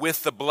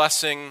with the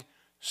blessing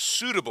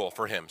suitable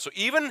for him. So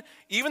even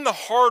the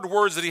hard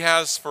words that he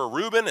has for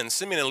Reuben and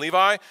Simeon and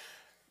Levi,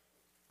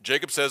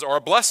 Jacob says are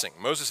a blessing.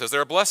 Moses says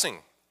they're a blessing.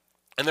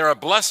 And they're a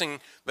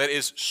blessing that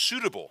is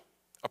suitable,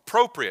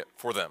 appropriate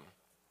for them.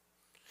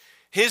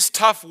 His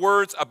tough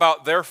words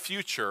about their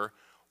future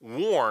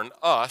warn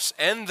us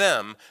and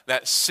them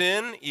that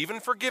sin,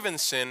 even forgiven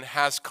sin,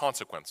 has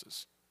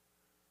consequences.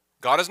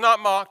 God is not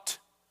mocked.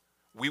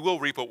 We will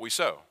reap what we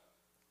sow.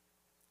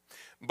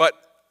 But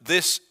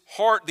these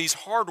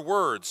hard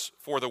words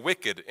for the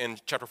wicked in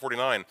chapter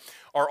 49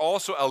 are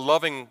also a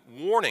loving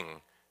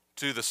warning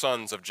to the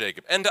sons of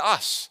Jacob and to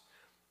us.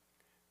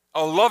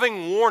 A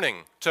loving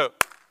warning to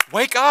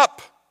wake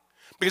up.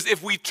 Because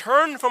if we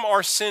turn from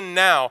our sin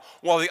now,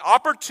 while the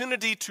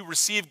opportunity to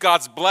receive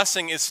God's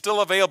blessing is still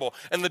available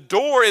and the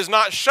door is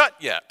not shut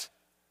yet,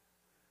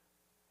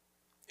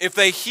 if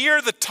they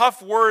hear the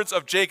tough words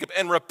of Jacob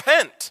and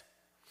repent,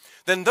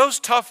 then those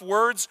tough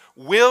words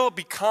will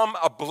become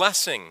a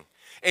blessing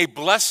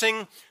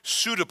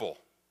suitable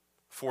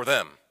for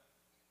them.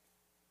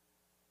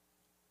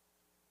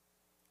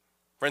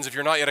 Friends, if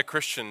you're not yet a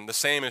Christian, the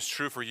same is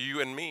true for you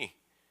and me.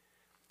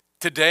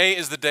 Today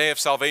is the day of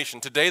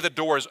salvation. Today the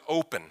door is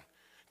open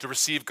to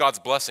receive God's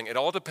blessing. It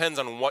all depends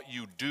on what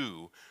you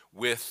do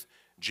with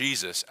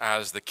Jesus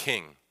as the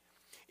King.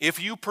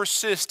 If you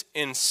persist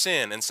in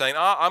sin and saying,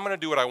 I'm going to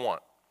do what I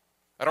want,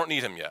 I don't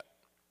need him yet.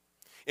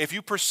 If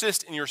you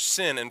persist in your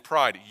sin and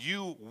pride,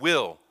 you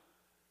will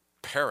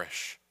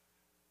perish.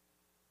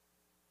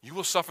 You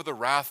will suffer the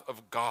wrath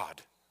of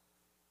God.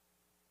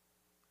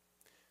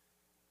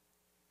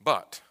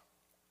 But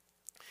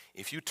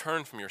if you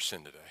turn from your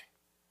sin today,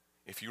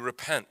 if you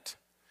repent,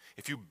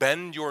 if you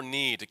bend your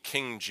knee to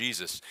King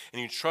Jesus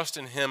and you trust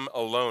in him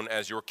alone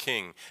as your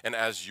king and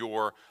as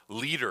your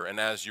leader and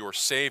as your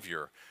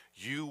savior,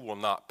 you will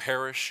not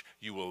perish,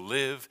 you will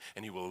live,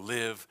 and you will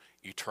live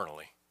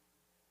eternally.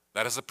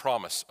 That is the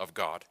promise of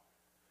God.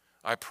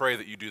 I pray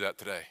that you do that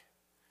today.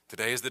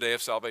 Today is the day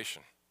of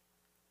salvation.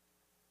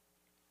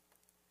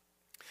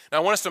 Now,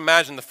 I want us to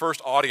imagine the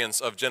first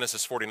audience of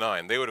Genesis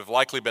 49. They would have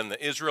likely been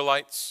the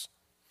Israelites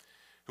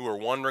who were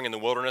wandering in the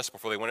wilderness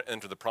before they went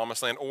into the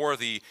promised land, or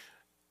the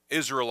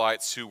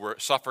Israelites who were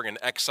suffering in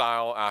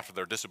exile after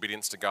their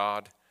disobedience to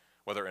God,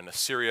 whether in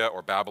Assyria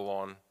or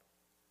Babylon.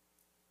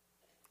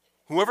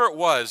 whoever it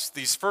was,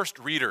 these first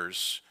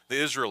readers,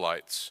 the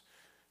Israelites,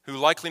 who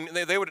likely,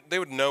 they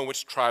would know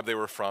which tribe they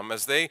were from.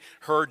 As they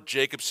heard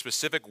Jacob's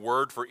specific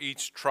word for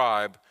each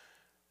tribe,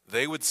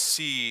 they would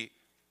see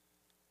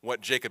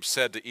what Jacob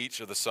said to each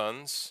of the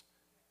sons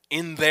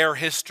in their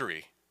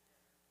history.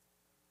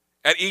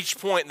 At each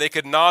point, they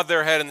could nod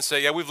their head and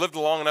say, yeah, we've lived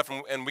long enough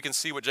and we can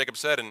see what Jacob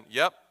said. And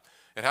yep,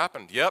 it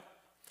happened. Yep.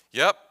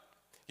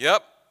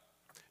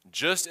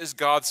 Just as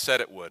God said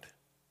it would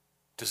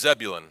to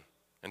Zebulun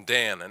and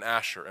Dan and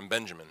Asher and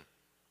Benjamin.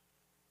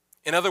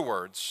 In other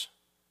words,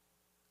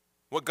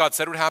 what God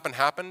said would happen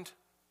happened.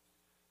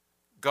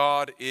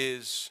 God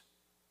is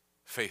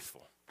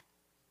faithful.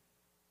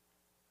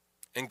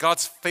 And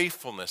God's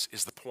faithfulness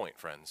is the point,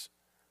 friends.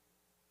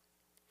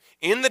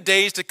 In the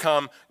days to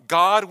come,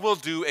 God will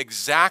do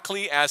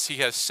exactly as he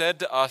has said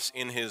to us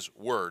in his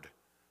word.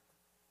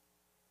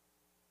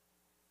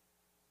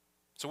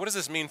 So what does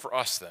this mean for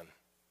us then?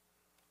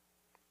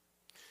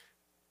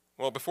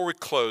 Well, before we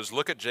close,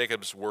 look at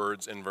Jacob's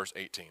words in verse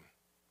 18.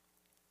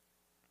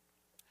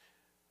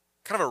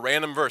 Kind of a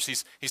random verse.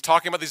 He's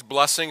talking about these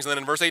blessings, and then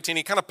in verse 18,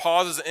 he kind of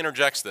pauses and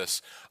interjects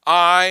this.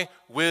 I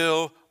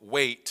will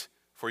wait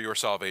for your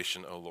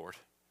salvation, O Lord.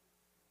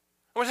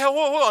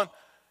 Hold on.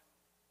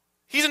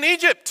 He's in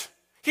Egypt.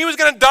 He was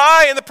going to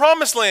die in the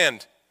promised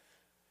land.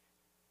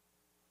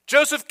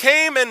 Joseph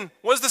came and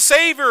was the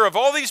savior of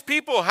all these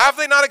people. Have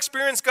they not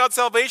experienced God's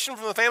salvation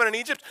from the famine in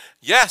Egypt?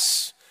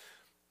 Yes.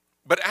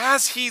 But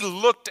as he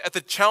looked at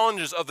the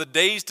challenges of the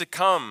days to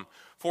come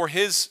for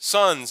his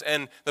sons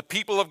and the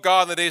people of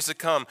God in the days to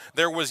come,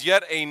 there was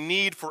yet a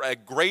need for a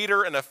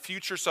greater and a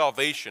future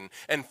salvation.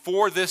 And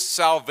for this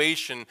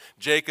salvation,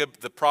 Jacob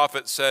the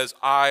prophet says,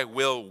 I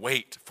will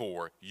wait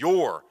for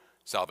your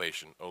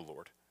salvation, O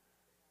Lord,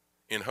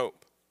 in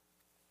hope.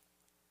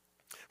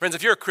 Friends,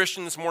 if you're a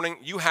Christian this morning,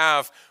 you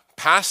have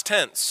past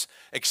tense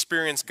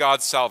experienced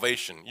God's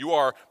salvation. You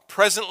are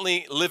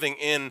presently living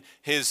in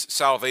his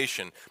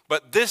salvation.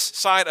 But this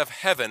side of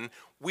heaven,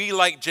 we,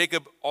 like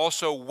Jacob,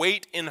 also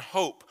wait in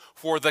hope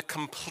for the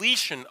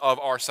completion of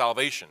our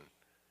salvation.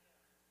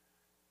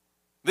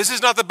 This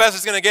is not the best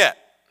it's going to get.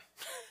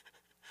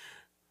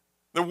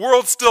 The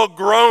world still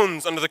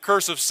groans under the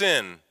curse of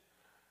sin.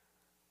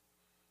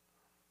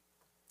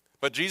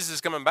 But Jesus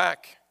is coming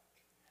back.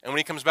 And when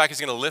he comes back, he's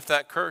going to lift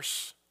that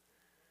curse.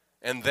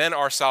 And then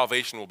our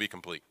salvation will be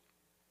complete.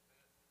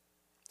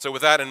 So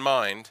with that in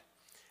mind,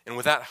 and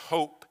with that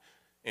hope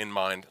in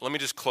mind, let me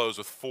just close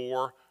with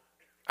 4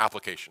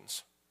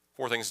 applications.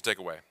 4 things to take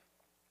away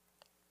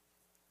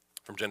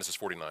from Genesis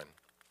 49.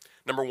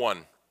 Number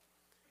 1,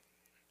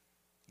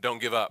 don't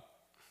give up.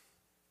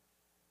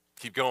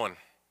 Keep going.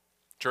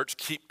 Church,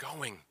 keep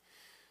going.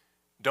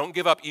 Don't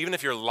give up even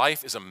if your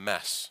life is a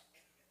mess.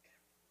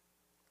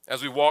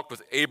 As we walked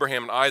with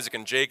Abraham and Isaac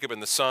and Jacob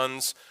and the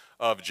sons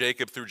of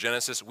Jacob through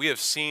Genesis, we have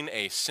seen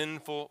a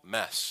sinful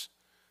mess,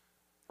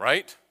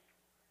 right?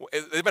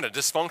 They've been a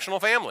dysfunctional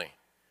family.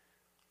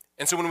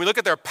 And so when we look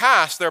at their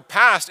past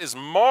is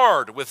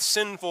marred with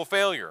sinful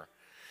failure.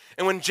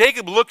 And when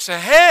Jacob looks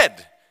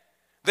ahead,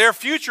 their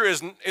future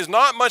is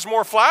not much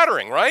more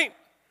flattering, right?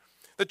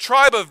 The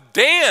tribe of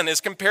Dan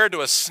is compared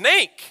to a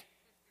snake.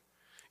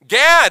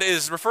 Gad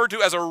is referred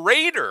to as a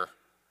raider.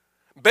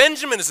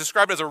 Benjamin is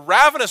described as a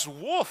ravenous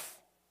wolf.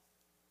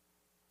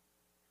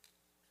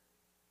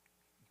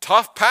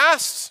 Tough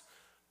past,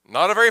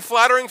 not a very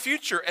flattering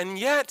future. And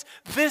yet,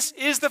 this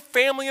is the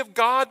family of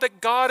God that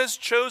God has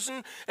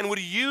chosen and would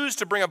use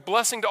to bring a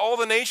blessing to all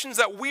the nations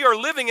that we are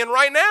living in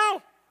right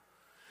now.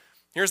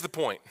 Here's the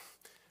point.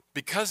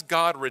 Because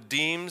God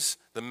redeems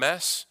the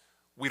mess,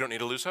 we don't need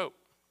to lose hope.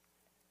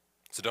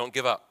 So don't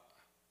give up.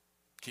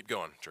 Keep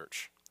going,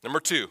 church.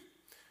 Number 2,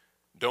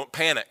 don't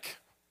panic.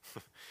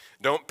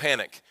 Don't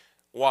panic.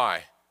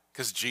 Why?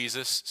 Because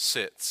Jesus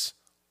sits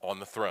on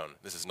the throne.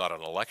 This is not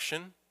an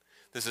election.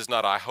 This is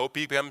not, I hope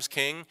he becomes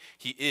king.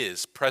 He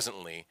is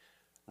presently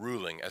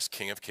ruling as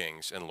King of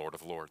Kings and Lord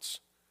of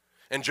Lords.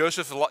 And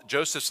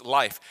Joseph's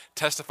life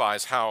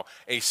testifies how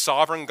a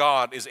sovereign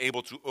God is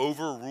able to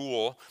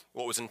overrule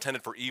what was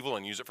intended for evil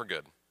and use it for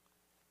good.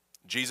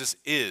 Jesus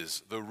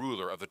is the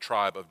ruler of the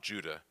tribe of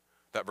Judah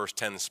that verse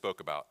 10 spoke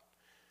about.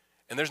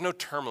 And there's no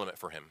term limit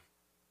for him.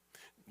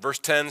 Verse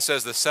 10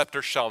 says, the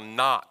scepter shall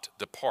not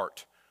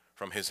depart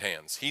from his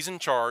hands. He's in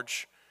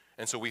charge,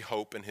 and so we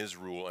hope in his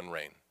rule and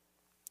reign,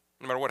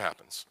 no matter what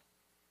happens.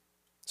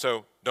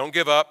 So don't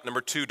give up.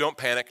 Number 2, don't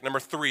panic. Number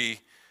 3,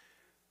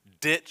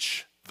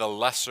 ditch the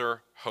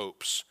lesser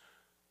hopes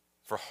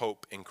for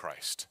hope in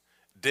Christ.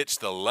 Ditch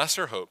the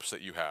lesser hopes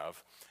that you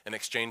have and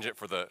exchange it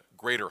for the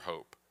greater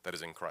hope that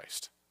is in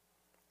Christ.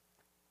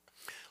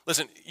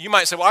 Listen, you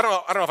might say, well, I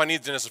don't know if I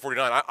need Genesis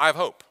 49. I have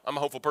hope. I'm a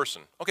hopeful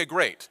person. Okay,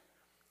 great.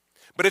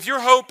 But if your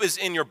hope is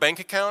in your bank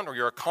account or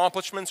your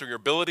accomplishments or your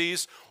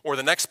abilities or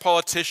the next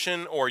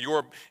politician or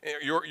your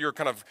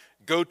kind of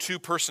go-to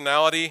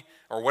personality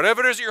or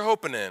whatever it is that you're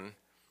hoping in,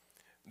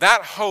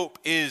 that hope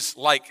is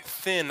like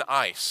thin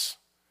ice.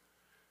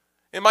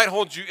 It might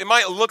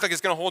look like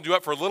it's going to hold you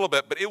up for a little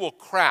bit, but it will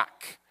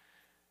crack.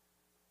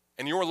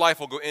 And your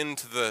life will go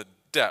into the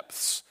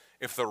depths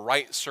if the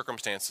right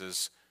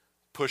circumstances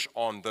push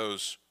on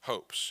those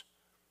hopes.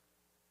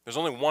 There's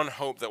only one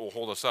hope that will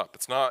hold us up.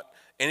 It's not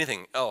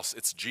anything else.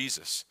 It's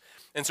Jesus.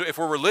 And so if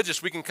we're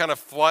religious, we can kind of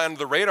fly under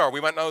the radar.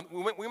 We might not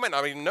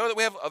even know that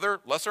we have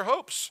other lesser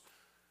hopes.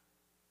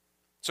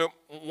 So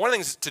one of the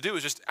things to do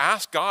is just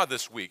ask God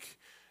this week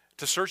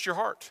to search your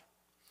heart.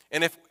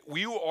 And if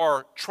you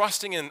are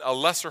trusting in a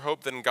lesser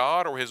hope than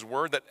God or his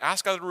word, that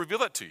ask God to reveal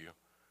that to you.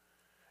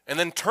 And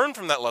then turn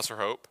from that lesser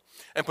hope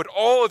and put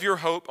all of your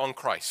hope on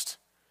Christ.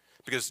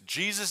 Because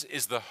Jesus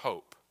is the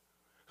hope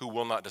who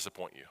will not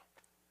disappoint you.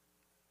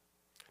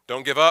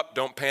 Don't give up,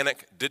 don't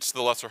panic, ditch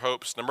the lesser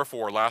hopes. Number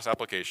 4, last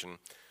application.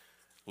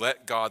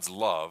 Let God's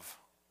love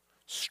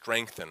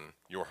strengthen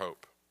your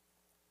hope.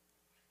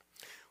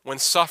 When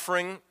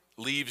suffering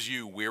leaves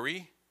you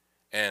weary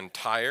and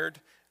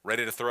tired,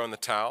 ready to throw in the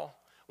towel,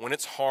 when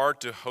it's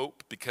hard to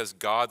hope because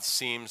God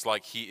seems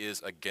like he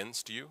is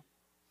against you,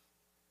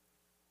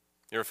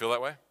 you ever feel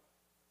that way?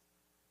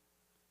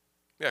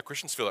 Yeah,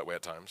 Christians feel that way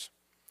at times.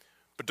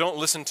 But don't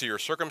listen to your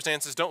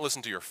circumstances, don't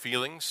listen to your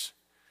feelings.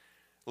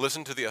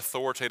 Listen to the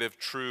authoritative,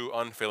 true,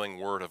 unfailing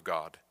word of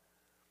God.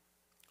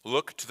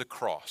 Look to the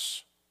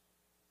cross,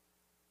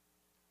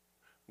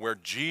 where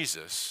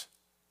Jesus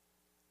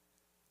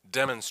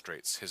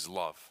demonstrates his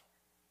love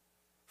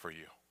for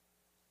you.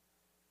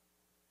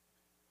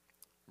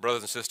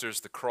 Brothers and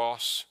sisters, the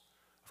cross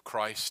of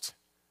Christ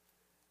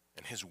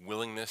and his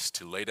willingness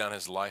to lay down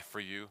his life for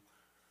you,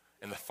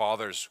 and the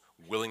Father's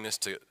willingness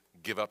to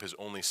give up his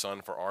only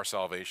Son for our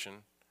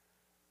salvation,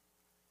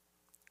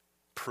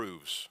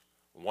 proves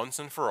once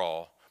and for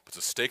all, puts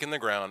a stake in the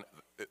ground,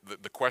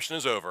 the question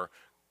is over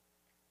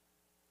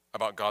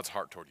about God's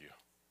heart toward you.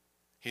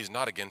 He's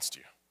not against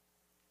you.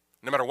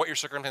 No matter what your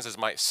circumstances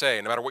might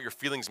say, no matter what your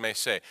feelings may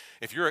say,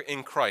 if you're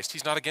in Christ,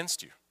 he's not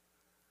against you.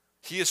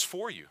 He is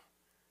for you.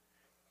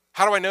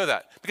 How do I know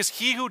that? Because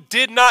he who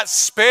did not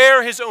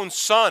spare his own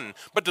Son,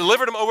 but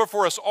delivered him over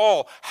for us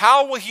all,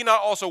 how will he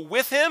not also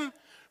with him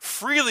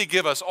freely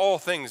give us all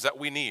things that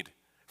we need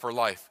for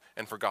life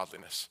and for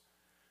godliness?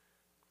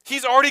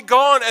 He's already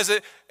gone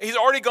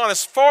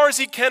as far as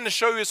he can to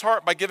show you his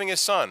heart by giving his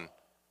Son.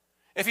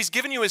 If he's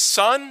given you his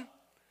Son,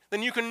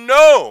 then you can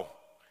know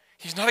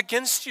he's not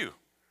against you.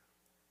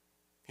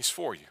 He's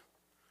for you.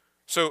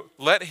 So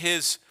let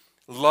his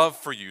love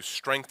for you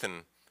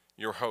strengthen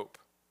your hope.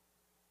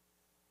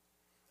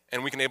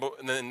 And we can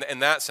in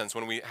that sense,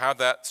 when we have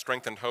that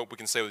strengthened hope, we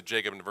can say with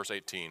Jacob in verse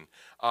 18,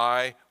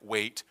 I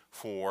wait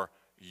for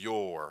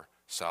your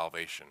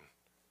salvation,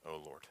 O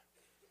Lord.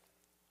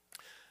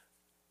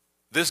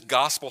 This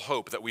gospel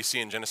hope that we see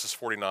in Genesis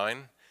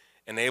 49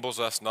 enables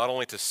us not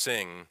only to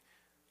sing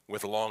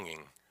with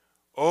longing,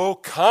 oh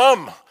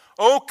come,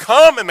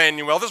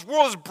 Emmanuel, this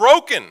world is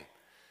broken.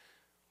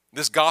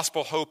 This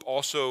gospel hope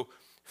also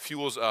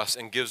fuels us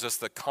and gives us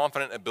the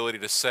confident ability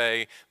to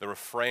say the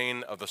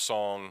refrain of the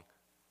song,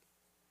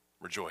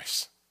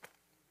 rejoice.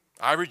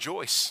 I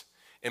rejoice.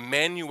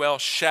 Emmanuel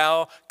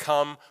shall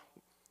come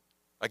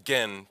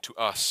again to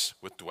us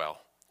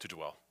to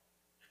dwell.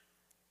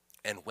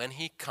 And when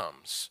he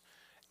comes,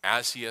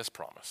 as he has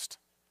promised,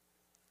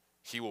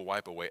 he will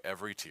wipe away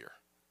every tear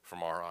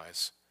from our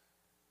eyes.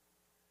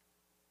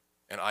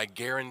 And I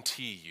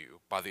guarantee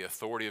you, by the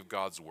authority of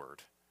God's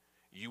word,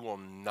 you will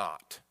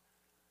not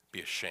be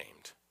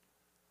ashamed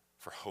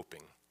for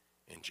hoping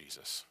in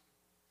Jesus.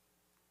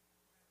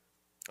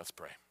 Let's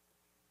pray.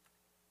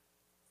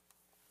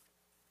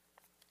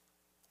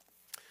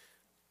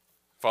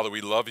 Father,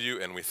 we love you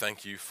and we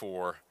thank you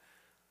for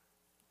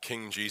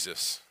King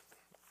Jesus.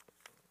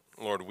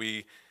 Lord,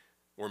 we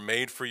were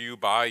made for you,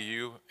 by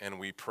you, and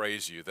we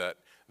praise you that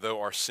though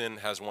our sin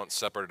has once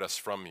separated us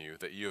from you,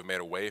 that you have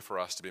made a way for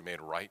us to be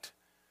made right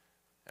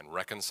and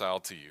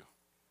reconciled to you.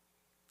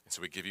 And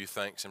so we give you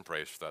thanks and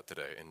praise for that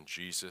today. In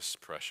Jesus'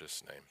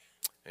 precious name,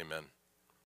 amen.